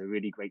a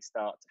really great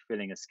start to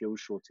filling a skills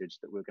shortage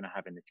that we're going to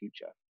have in the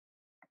future.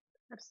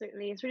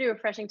 Absolutely. It's really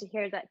refreshing to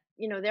hear that,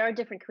 there are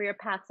different career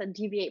paths that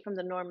deviate from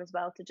the norm as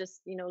well, to just,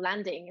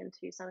 landing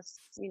into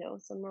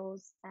some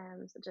roles,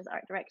 such as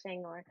art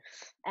directing, or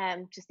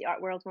just the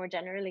art world more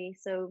generally.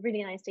 So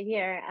really nice to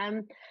hear.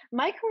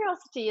 My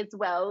curiosity as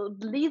well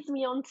leads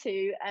me on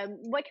to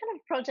what kind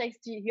of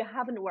projects you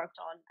haven't worked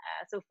on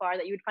so far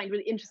that you would find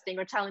really interesting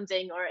or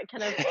challenging, or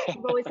kind of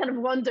you've always kind of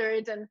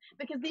wondered, and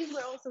because these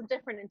were also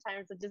different in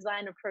terms of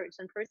design approach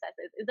and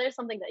processes. Is there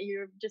something that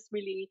you're just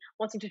really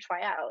wanting to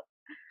try out?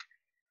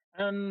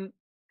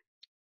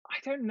 I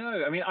don't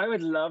know. I mean, I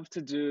would love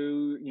to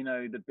do,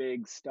 the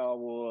big Star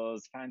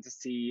Wars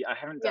fantasy. I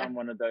haven't Yeah. done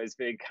one of those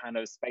big kind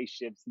of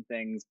spaceships and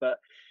things, but,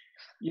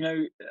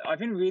 I've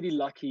been really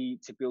lucky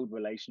to build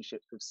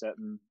relationships with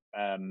certain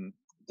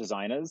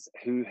designers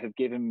who have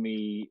given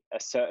me a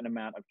certain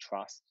amount of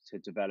trust to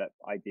develop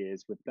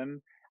ideas with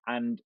them.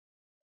 And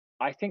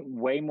I think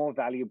way more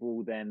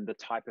valuable than the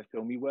type of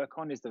film you work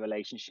on is the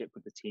relationship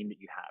with the team that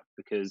you have,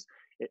 because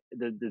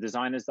the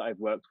designers that I've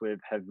worked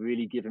with have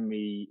really given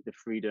me the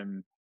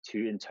freedom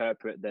to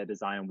interpret their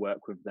design and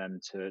work with them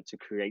to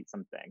create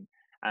something.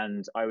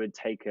 And I would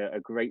take a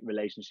great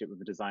relationship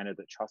with a designer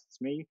that trusts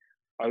me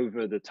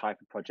over the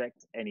type of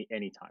project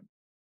anytime.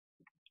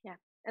 Yeah.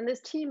 And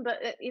this team, but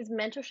is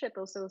mentorship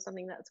also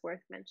something that's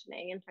worth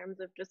mentioning, in terms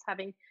of just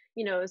having,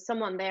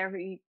 someone there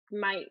who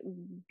might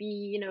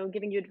be,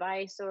 giving you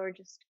advice or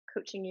just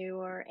coaching you,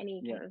 or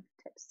any Yeah. kind of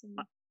tips?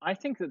 I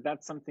think that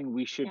that's something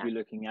we should Yeah. be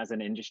looking as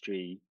an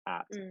industry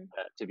at, Mm.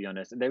 to be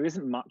honest. There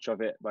isn't much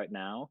of it right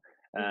now.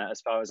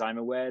 As far as I'm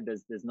aware,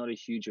 there's not a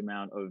huge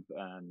amount of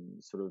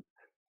sort of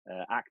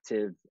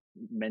active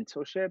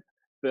mentorship.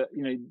 But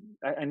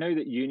I know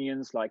that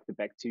unions like the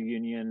Bectu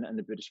Union and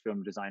the British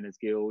Film Designers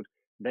Guild,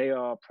 they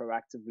are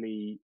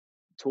proactively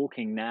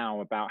talking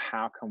now about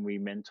how can we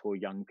mentor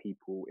young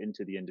people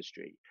into the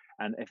industry,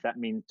 and if that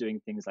means doing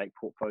things like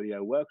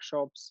portfolio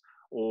workshops,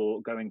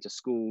 or going to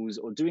schools,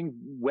 or doing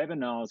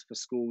webinars for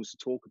schools to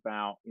talk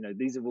about,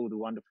 these are all the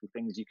wonderful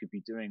things you could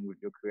be doing with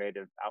your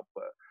creative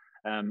output.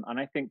 And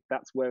I think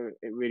that's where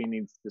it really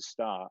needs to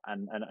start.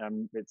 And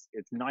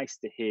it's nice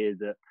to hear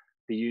that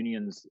the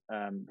unions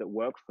that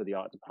work for the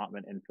art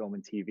department in film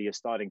and TV are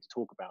starting to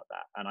talk about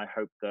that. And I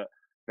hope that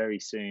very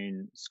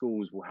soon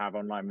schools will have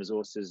online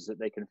resources that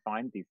they can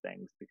find these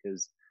things,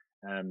 because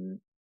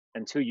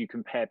until you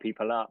compare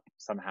people up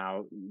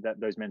somehow, that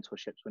those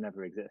mentorships will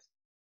never exist.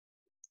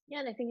 Yeah,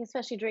 and I think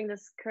especially during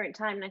this current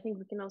time, and I think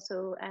we can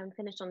also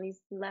finish on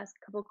these last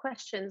couple of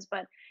questions.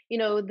 But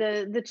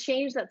the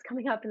change that's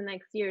coming up in the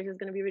next years is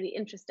going to be really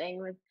interesting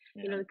with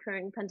Yeah. the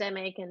current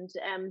pandemic, and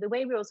the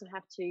way we also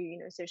have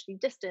to socially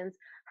distance.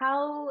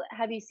 How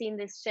have you seen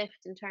this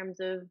shift in terms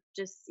of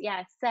just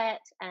set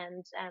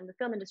and the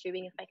film industry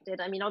being affected?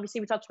 I mean, obviously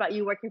we talked about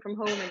you working from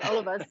home, and all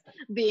of us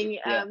being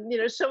Yeah.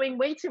 showing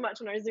way too much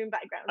on our Zoom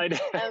background. I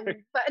know.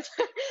 But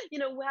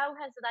how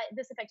has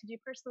this affected you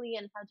personally,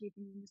 and how do you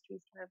think the industry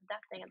is kind of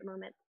adapting at the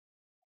moment?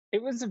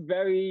 It was a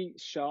very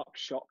sharp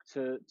shock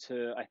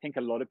to I think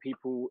a lot of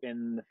people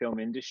in the film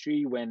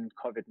industry when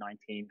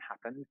COVID-19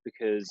 happened,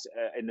 because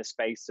in the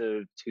space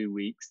of 2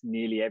 weeks,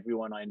 nearly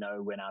everyone I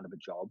know went out of a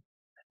job.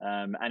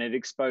 And it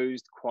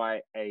exposed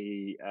quite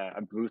a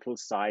brutal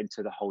side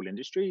to the whole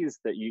industry, is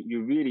that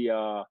you really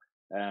are,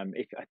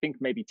 if I think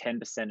maybe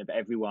 10% of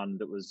everyone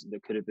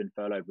that could have been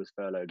furloughed was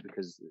furloughed,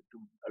 because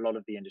a lot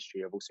of the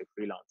industry are also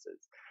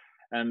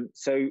freelancers.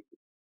 So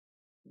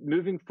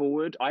moving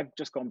forward, I've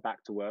just gone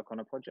back to work on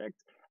a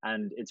project,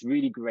 and it's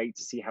really great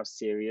to see how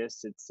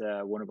serious it's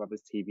Warner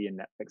Brothers TV and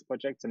Netflix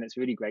project, and it's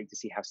really great to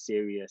see how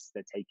serious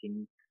they're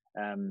taking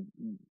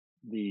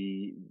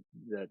the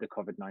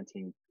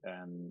COVID-19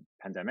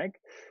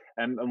 pandemic.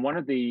 And one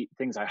of the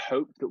things I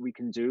hope that we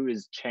can do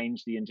is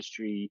change the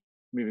industry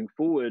moving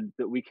forward,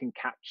 that we can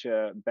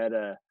capture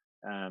better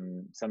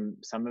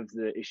some of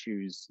the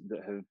issues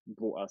that have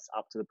brought us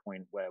up to the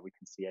point where we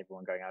can see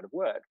everyone going out of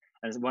work.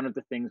 And one of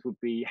the things would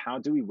be, how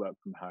do we work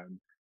from home?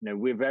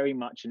 We're very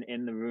much an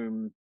in the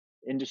room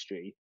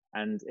industry.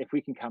 And if we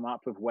can come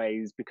up with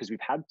ways, because we've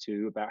had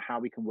to, about how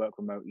we can work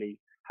remotely,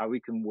 how we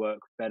can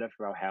work better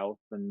for our health,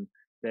 and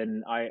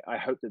then I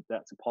hope that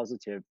that's a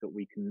positive that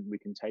we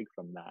can take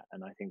from that.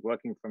 And I think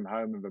working from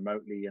home and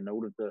remotely, and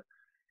all of the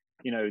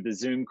the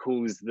Zoom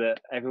calls that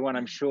everyone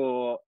I'm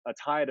sure are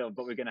tired of,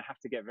 but we're going to have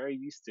to get very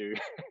used to,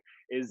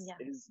 is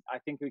Yeah. I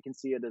think we can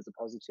see it as a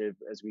positive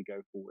as we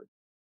go forward.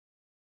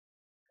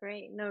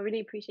 Great. No,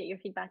 really appreciate your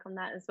feedback on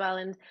that as well.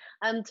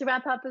 And to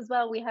wrap up as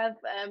well, we have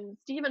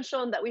Steve and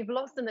Sean that we've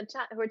lost in the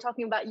chat who are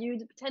talking about you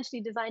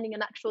potentially designing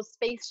an actual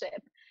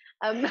spaceship,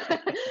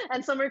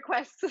 and some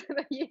requests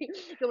that you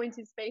go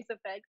into space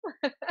effects.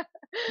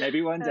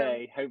 Maybe one um,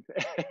 day, hope.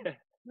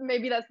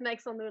 Maybe that's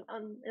next in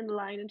the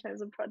line in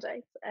terms of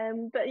projects.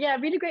 But yeah,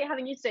 really great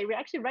having you today. We're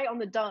actually right on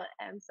the dot,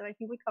 so I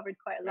think we covered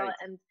quite a lot,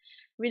 Great. and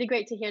really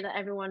great to hear that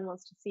everyone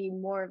wants to see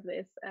more of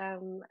this.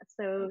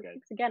 So Okay.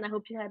 thanks again. I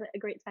hope you had a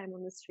great time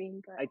on the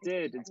stream. But I thanks for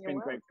did. sharing It's your been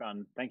world. great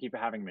fun. Thank you for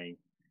having me.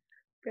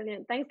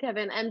 Brilliant. Thanks,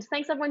 Kevin, and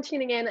thanks everyone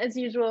tuning in. As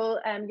usual,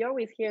 you're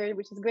always here,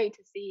 which is great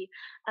to see.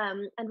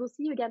 And we'll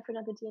see you again for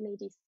another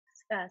D&AD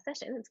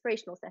session,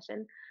 inspirational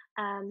session,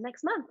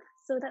 next month.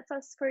 So that's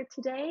us for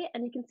today,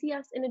 and you can see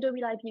us in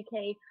Adobe Live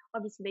UK,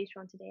 obviously later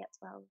on today as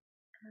well.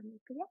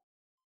 But yeah,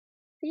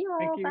 see you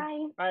Thank all. you.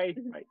 Bye. Bye.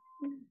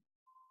 Bye.